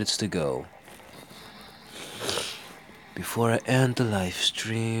 16 minutes to go before I end the live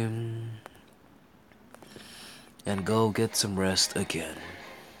stream and go get some rest again.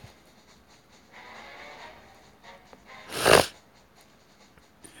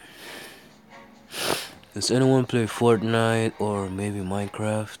 Does anyone play Fortnite or maybe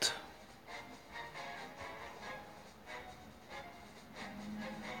Minecraft?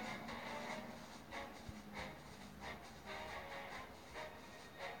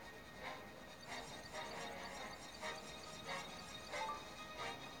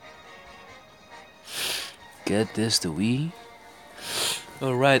 Get this, the Wii.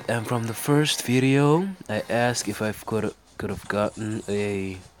 Alright, and from the first video, I asked if I could have gotten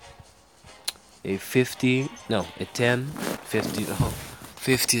a 50, no, a 10, 50, oh,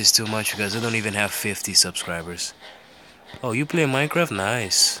 50 is too much because I don't even have 50 subscribers. Oh, you play Minecraft?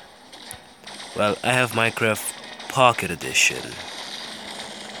 Nice. Well, I have Minecraft Pocket Edition.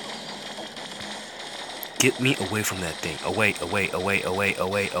 Get me away from that thing. Away, away, away, away,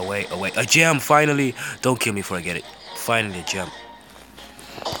 away, away, away. A gem, finally! Don't kill me before I get it. Finally, a gem.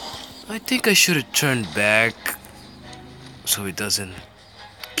 I think I should have turned back so it doesn't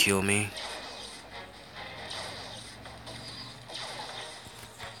kill me.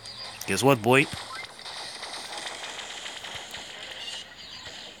 Guess what, boy?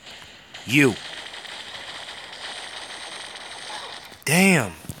 You.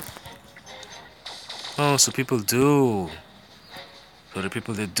 Damn. Oh, so people do. So the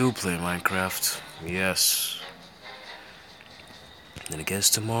people that do play Minecraft, yes. Then I guess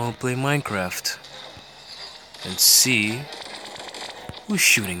tomorrow I'll play Minecraft and see who's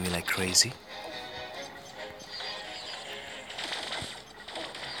shooting me like crazy.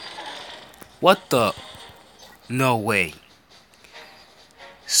 What the? No way.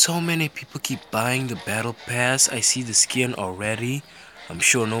 So many people keep buying the battle pass. I see the skin already. I'm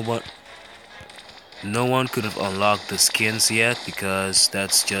sure no one could have unlocked the skins yet because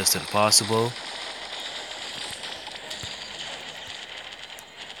that's just impossible.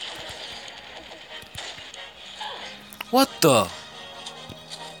 What the?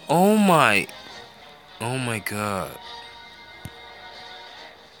 Oh my god.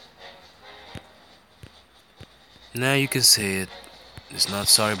 Now you can say it. It's not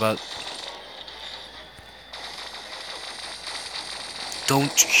sorry about.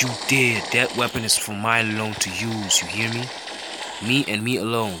 Don't you dare. That weapon is for mine alone to use. You hear me? Me and me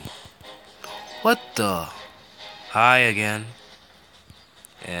alone. What the? Hi again.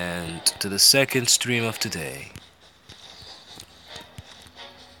 And to the second stream of today.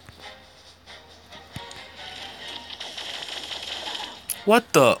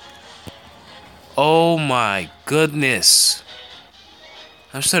 What the? Oh my goodness.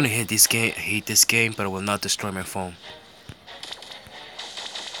 I'm starting to hate this game, but I will not destroy my phone.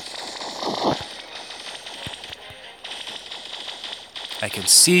 I can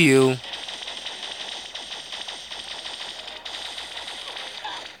see you.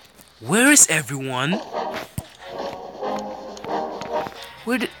 Where is everyone?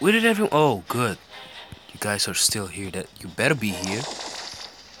 Where did everyone? Oh, good. You guys are still here. That you better be here.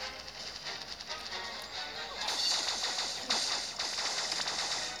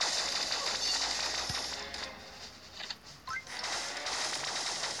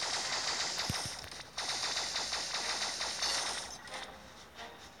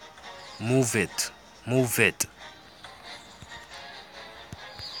 Move it. Move it.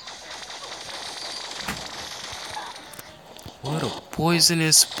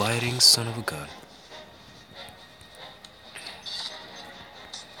 poisonous, biting son of a gun.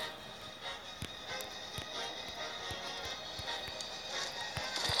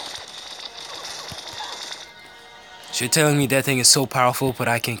 So you're telling me that thing is so powerful, but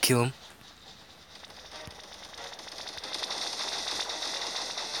I can kill him?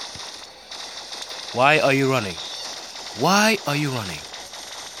 Why are you running? Why are you running?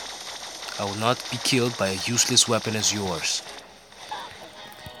 I will not be killed by a useless weapon as yours.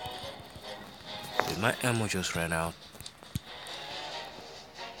 Did my ammo just ran out?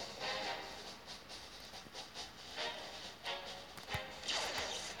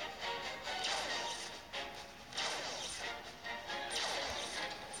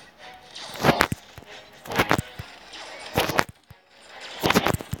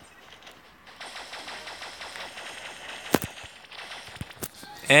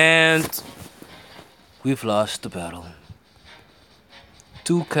 And we've lost the battle.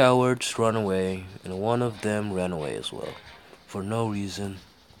 2 cowards run away, and one of them ran away as well. For no reason.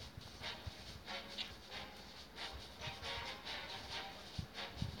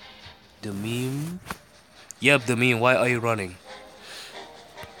 The meme? Yep, the meme. Why are you running?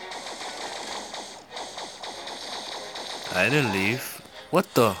 I didn't leave.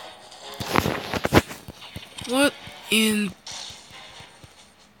 What the? What in...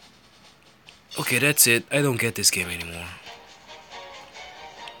 Okay, that's it. I don't get this game anymore.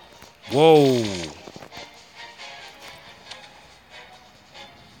 Whoa.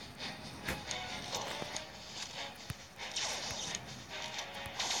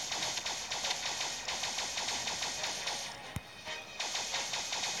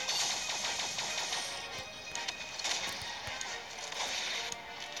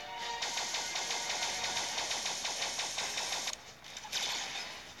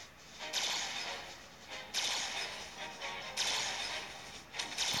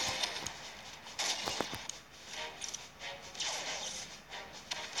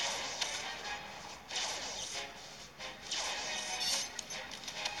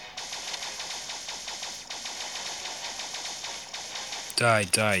 Die,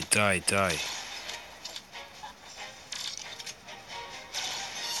 die, die, die.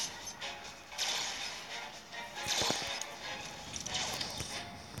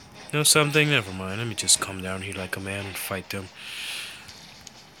 Know something? Never mind. Let me just come down here like a man and fight them.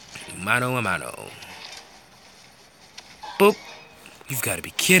 Mano a mano. Boop. You've got to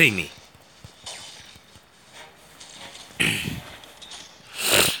be kidding me.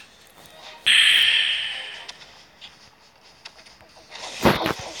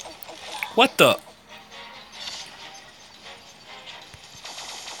 What the?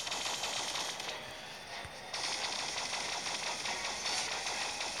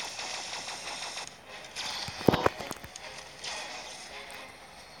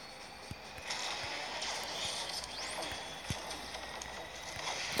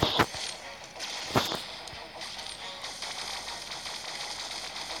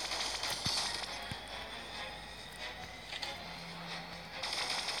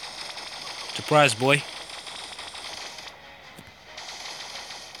 Surprise, boy.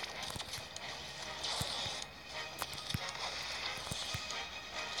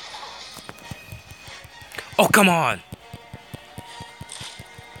 Oh, come on.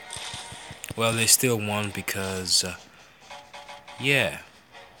 Well, they still won because, yeah.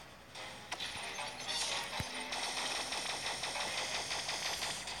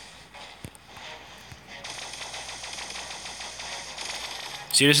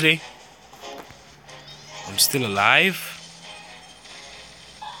 Seriously? I'm still alive?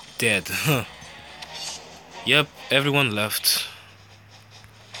 Dead. Huh. Yep, everyone left.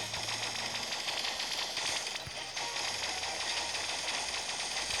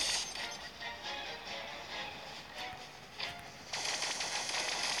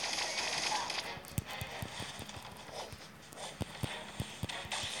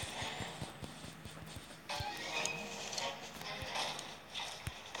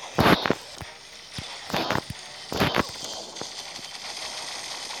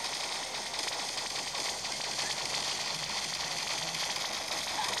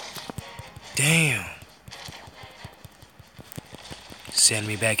 Damn. Send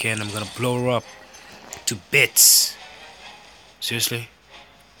me back in. I'm gonna blow her up to bits. Seriously?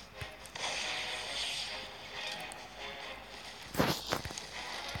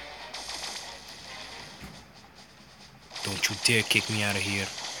 Don't you dare kick me out of here.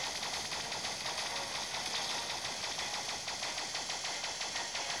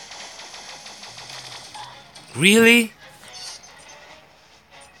 Really?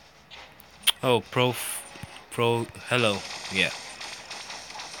 Oh, pro, hello. Yeah.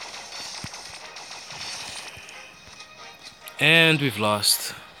 And we've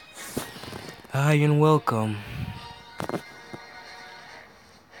lost. Hi and welcome.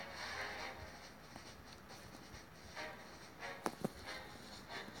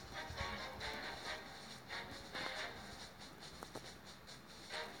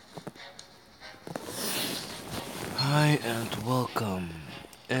 Hi and welcome.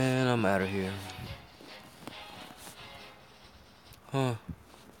 And I'm out of here. Huh.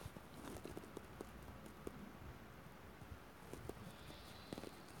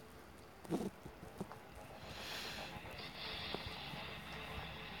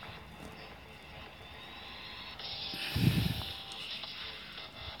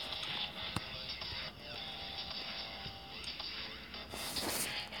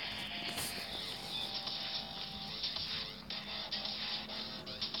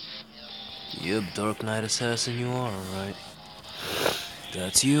 Yep, Dark Knight Assassin you are, right?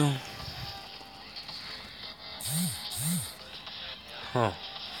 That's you. Huh.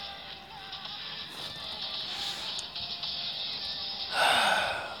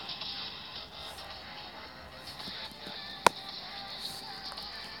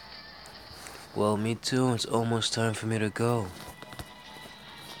 Well, me too. It's almost time for me to go.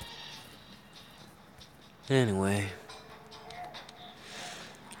 Anyway,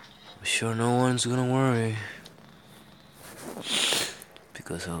 I'm sure no one's gonna worry.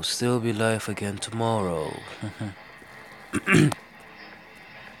 Because I'll still be live again tomorrow.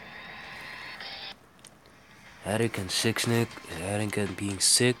 Headache and sickness, headache and being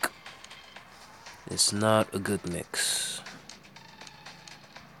sick, it's not a good mix.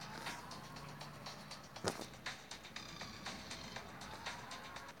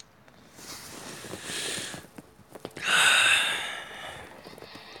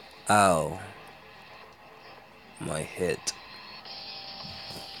 Ow. My head.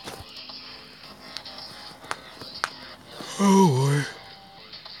 Oh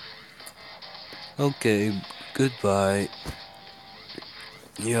boy. Okay, goodbye.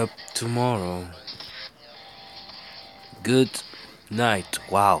 Yep, tomorrow. Good night.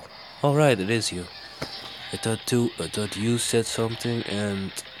 Wow. Alright, it is you. I thought you said something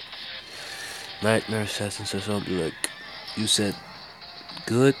and Nightmare Assassin said something like you said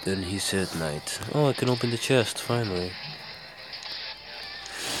good and he said night. Oh, I can open the chest, finally.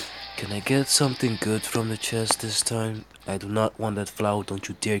 Can I get something good from the chest this time? I do not want that flower. Don't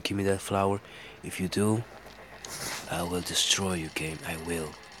you dare give me that flower. If you do, I will destroy you, game. I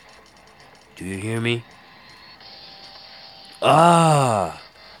will. Do you hear me? Ah!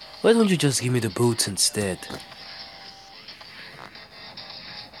 Why don't you just give me the boots instead?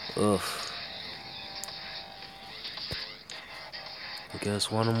 Ugh. I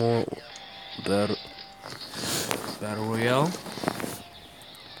guess one more battle royale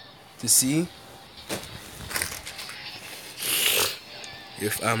to see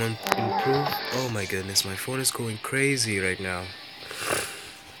if I'm improved. Oh my goodness, my phone is going crazy right now.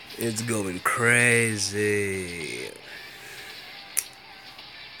 It's going crazy. I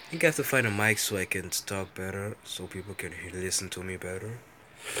think I have to find a mic so I can talk better, so people can listen to me better.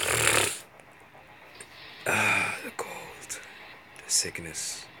 Ah, the cold, the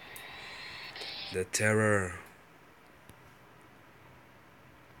sickness, the terror.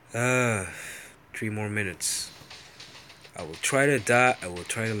 Ah, 3 more minutes. I will try to die. I will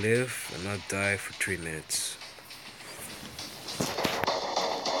try to live and not die for 3 minutes.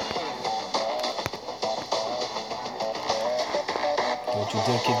 Don't you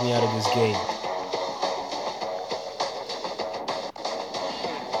dare kick me out of this game.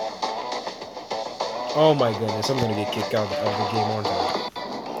 Oh my goodness, I'm gonna get kicked out of the game, aren't I?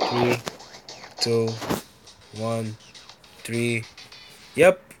 3, 2, 1, 3.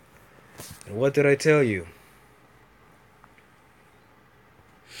 Yep. And what did I tell you?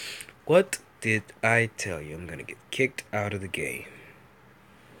 What did I tell you? I'm gonna get kicked out of the game.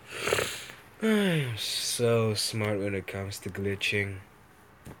 I'm so smart when it comes to glitching.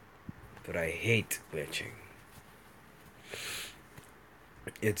 But I hate glitching.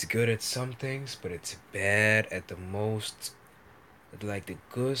 It's good at some things, but it's bad at the most. Like the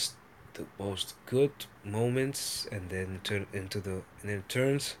most good moments, and then it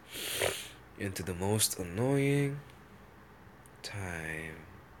turns into the most annoying time.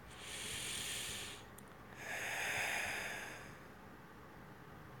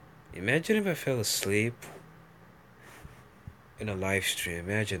 Imagine if I fell asleep in a live stream.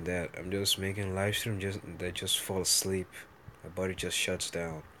 Imagine that. I'm just making a live stream, just fall asleep. My body just shuts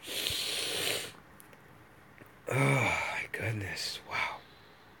down. Oh my goodness! Wow.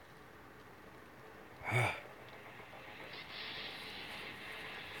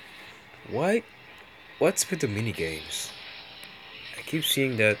 Why? What's with the mini games? keep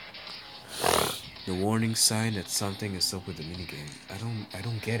seeing that the warning sign that something is up with the minigame. I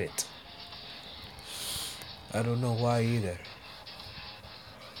don't get it. I don't know why either.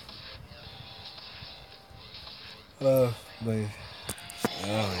 Oh my oh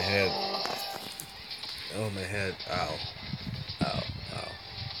my head. Oh my head. Ow. Ow. Ow.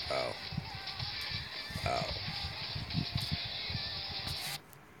 Ow. Ow.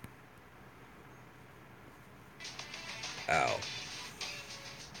 Ow.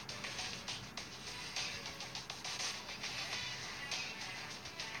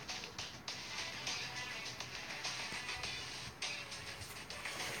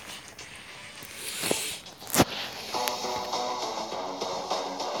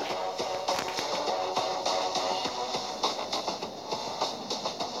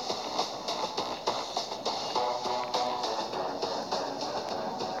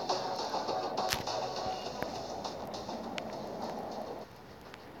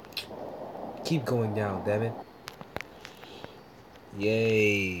 Keep going down, damn it.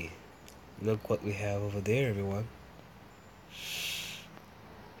 Yay. Look what we have over there, everyone.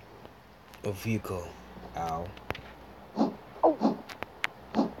 A vehicle. Ow.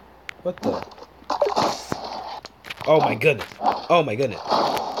 What the? Oh my goodness. Oh my goodness.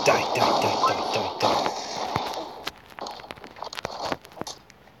 Die, die, die, die, die, die.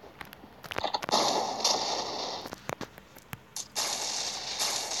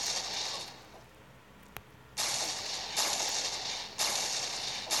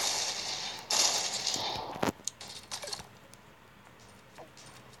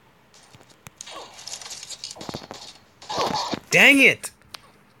 Dang it!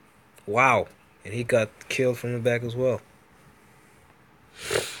 Wow. And he got killed from the back as well.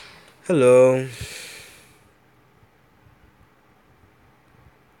 Hello.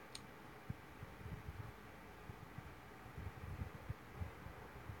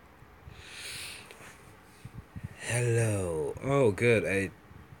 Hello. Oh, good.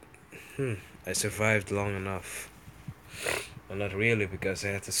 I survived long enough. Well, not really, because I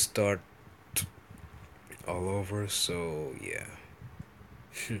had to start all over, so yeah.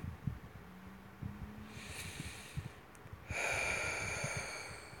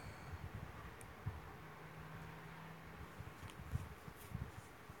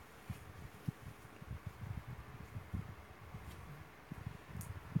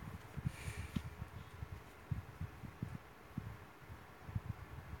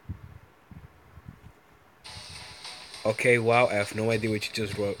 Okay, wow, I have no idea what you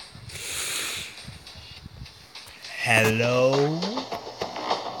just wrote. Hello?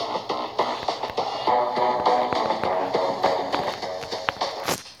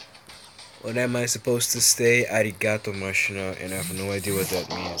 What am I supposed to say? Arigato mashina, and I have no idea what that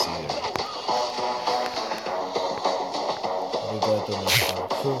means either. Arigato mashina.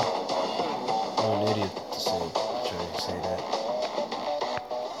 I'm an idiot to say, trying to say that.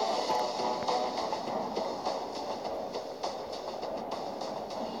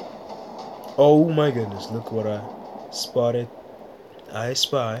 Oh my goodness, look what I spotted. I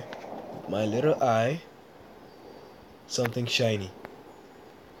spy, with my little eye, something shiny.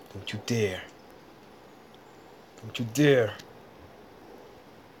 Don't you dare. Don't you dare.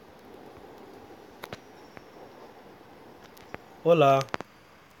 Hola.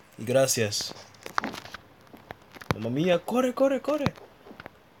 Y gracias. Mamma mía, corre, corre, corre.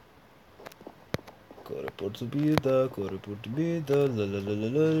 Corre por tu vida, corre por tu vida. La la la la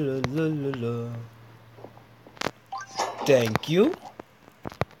la la la la. Thank you.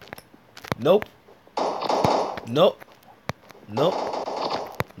 Nope. Nope. Nope.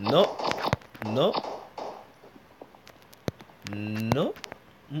 Nope. Nope. Nope.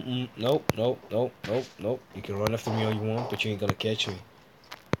 Nope. Nope. Nope. Nope. Nope. You can run after me all you want, but you ain't gonna catch me.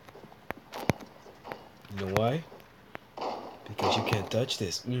 You know why? Because you can't touch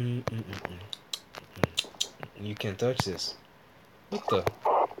this. You can't touch this. What the?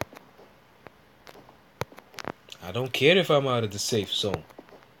 I don't care if I'm out of the safe zone.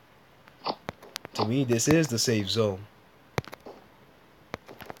 To me, this is the safe zone.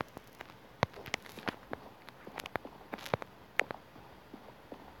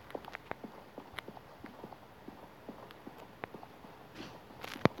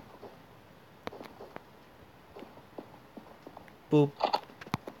 Boop.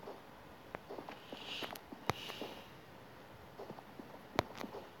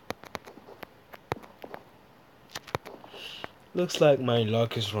 Looks like my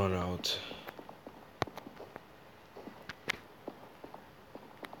luck is run out.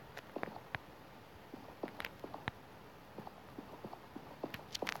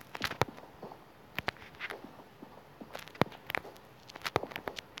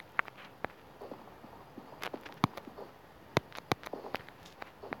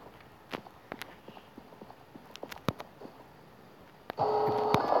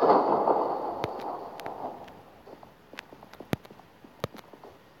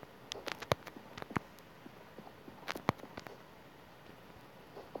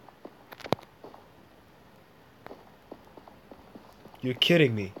 You're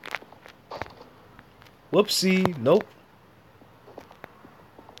kidding me. Whoopsie. Nope.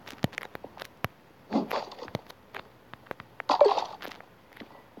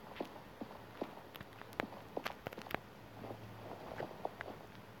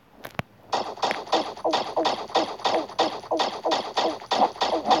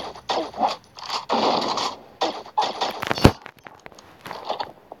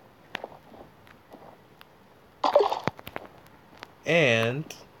 And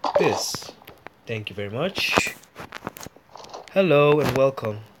this. Thank you very much. Hello and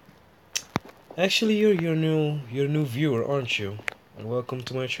welcome. Actually, you're a new viewer, aren't you? And welcome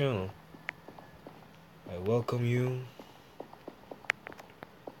to my channel. I welcome you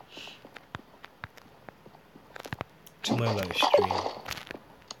to my live stream.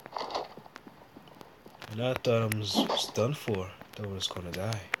 And I thought I was done for. Thought I was gonna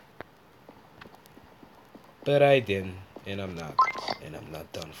die. But I didn't, and I'm not. And I'm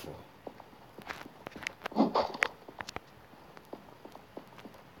not done for.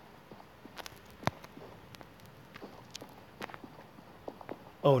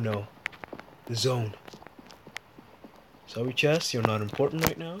 Oh no. The zone. Sorry, Chess, you're not important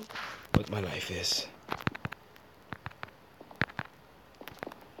right now, but my life is.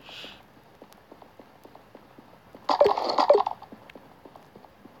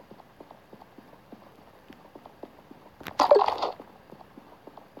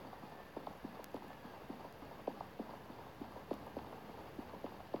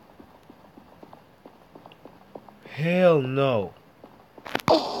 Hell no.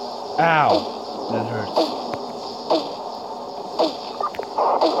 Ow. That hurts.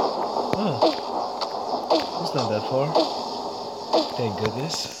 Oh. It's not that far. Thank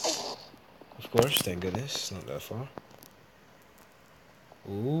goodness. Of course, thank goodness. It's not that far.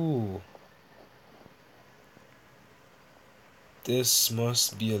 Ooh. This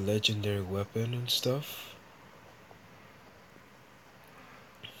must be a legendary weapon and stuff.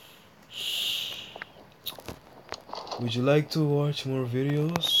 Would you like to watch more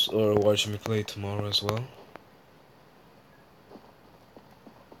videos or watch me play tomorrow as well?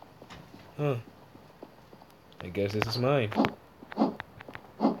 Huh. I guess this is mine.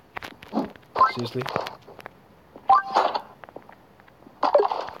 Seriously?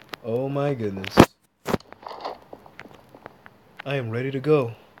 Oh my goodness. I am ready to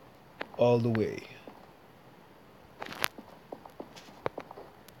go. All the way.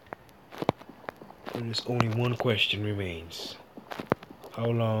 There is only one question remains. How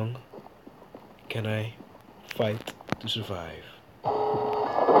long can I fight to survive?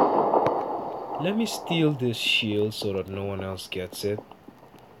 Let me steal this shield so that no one else gets it.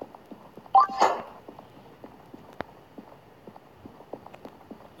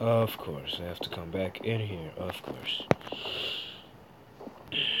 Of course, I have to come back in here, of course.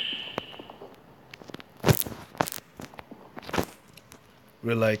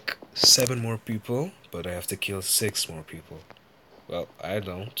 We're like 7 more people, but I have to kill 6 more people. Well, I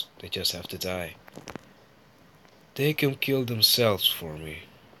don't. They just have to die. They can kill themselves for me.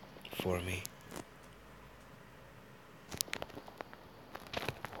 For me.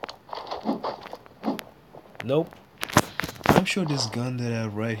 Nope. I'm sure this gun that I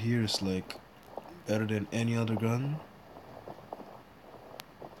have right here is like better than any other gun.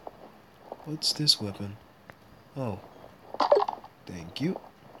 What's this weapon? Oh. Thank you.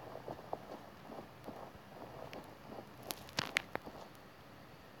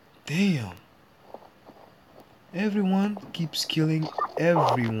 Damn. Everyone keeps killing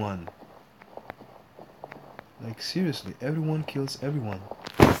everyone. Like seriously, everyone kills everyone.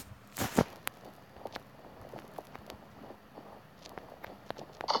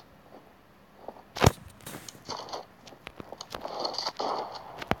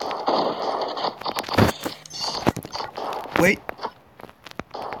 Wait.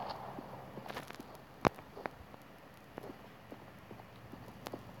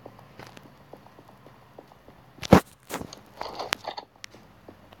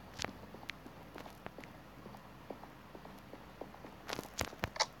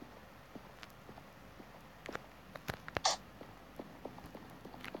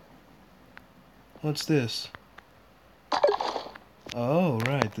 What's this? Oh,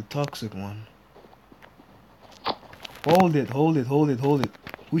 right, the toxic one. Hold it, hold it, hold it, hold it.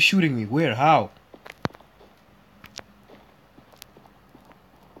 Who's shooting me? Where? How?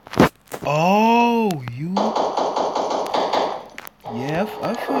 Oh, you. Yeah,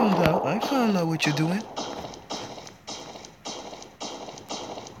 I found out. I found out what you're doing.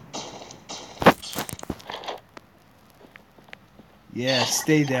 Yeah,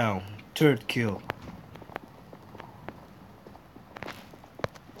 stay down. Third kill.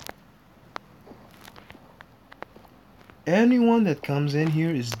 Anyone that comes in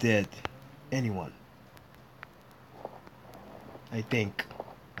here is dead. Anyone. I think.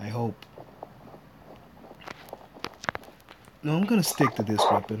 I hope. No, I'm gonna stick to this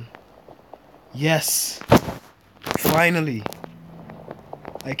weapon. Yes! Finally!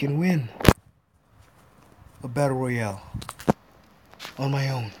 I can win a battle royale on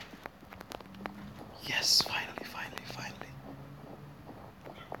my own. Yes, finally, finally, finally.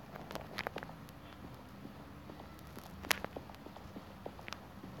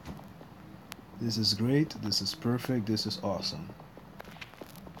 This is great, this is perfect, this is awesome.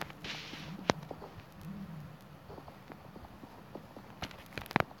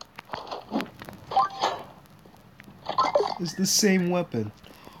 It's the same weapon.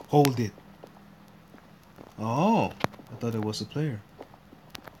 Hold it. Oh, I thought it was a player.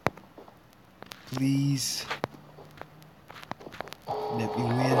 Please. Let me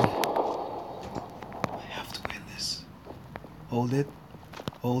win. I have to win this. Hold it.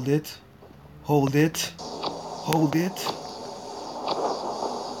 Hold it. Hold it. Hold it.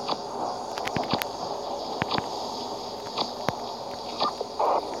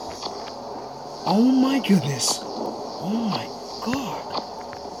 Oh my goodness. Oh my god.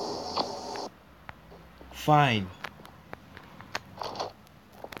 Fine.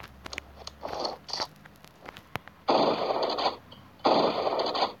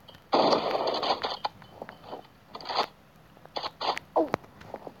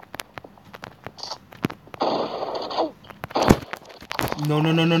 No,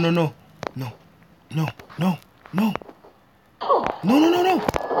 no, no, no, no, no. No. No. No. No. No, no, no, no.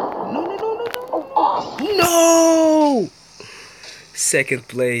 No, no, no, no, no. No! Second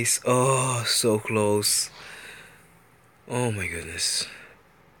place. Oh, so close. Oh my goodness.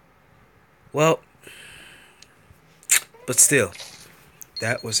 Well, but still,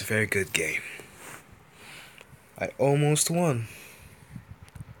 that was a very good game. I almost won.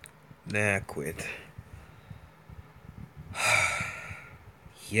 Nah, quit.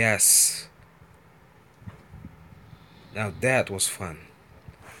 Yes. Now that was fun.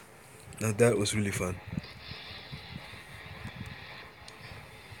 Now that was really fun.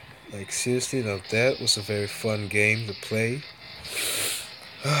 Like seriously, now that was a very fun game to play.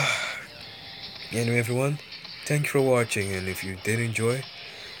 Anyway, everyone, thank you for watching, and if you did enjoy,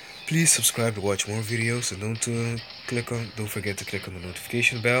 please subscribe to watch more videos, and don't forget to click on the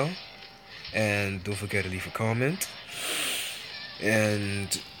notification bell, and don't forget to leave a comment,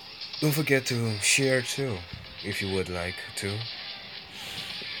 and don't forget to share too, if you would like to.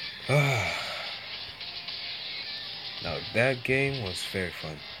 Now that game was very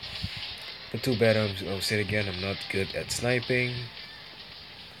fun, but too bad I'll say it again, I'm not good at sniping.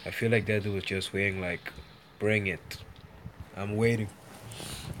 I feel like that dude was just waiting like, bring it. I'm waiting.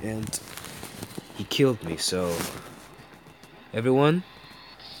 And he killed me, so everyone,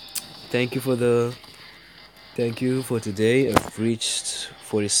 thank you for today. I've reached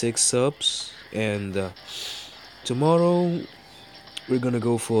 46 subs, and tomorrow we're gonna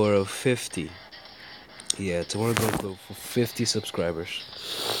go for 50. Yeah, tomorrow we're gonna go for 50 subscribers.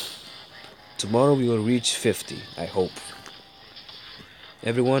 Tomorrow we will reach 50, I hope.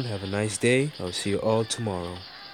 Everyone, have a nice day. I'll see you all tomorrow.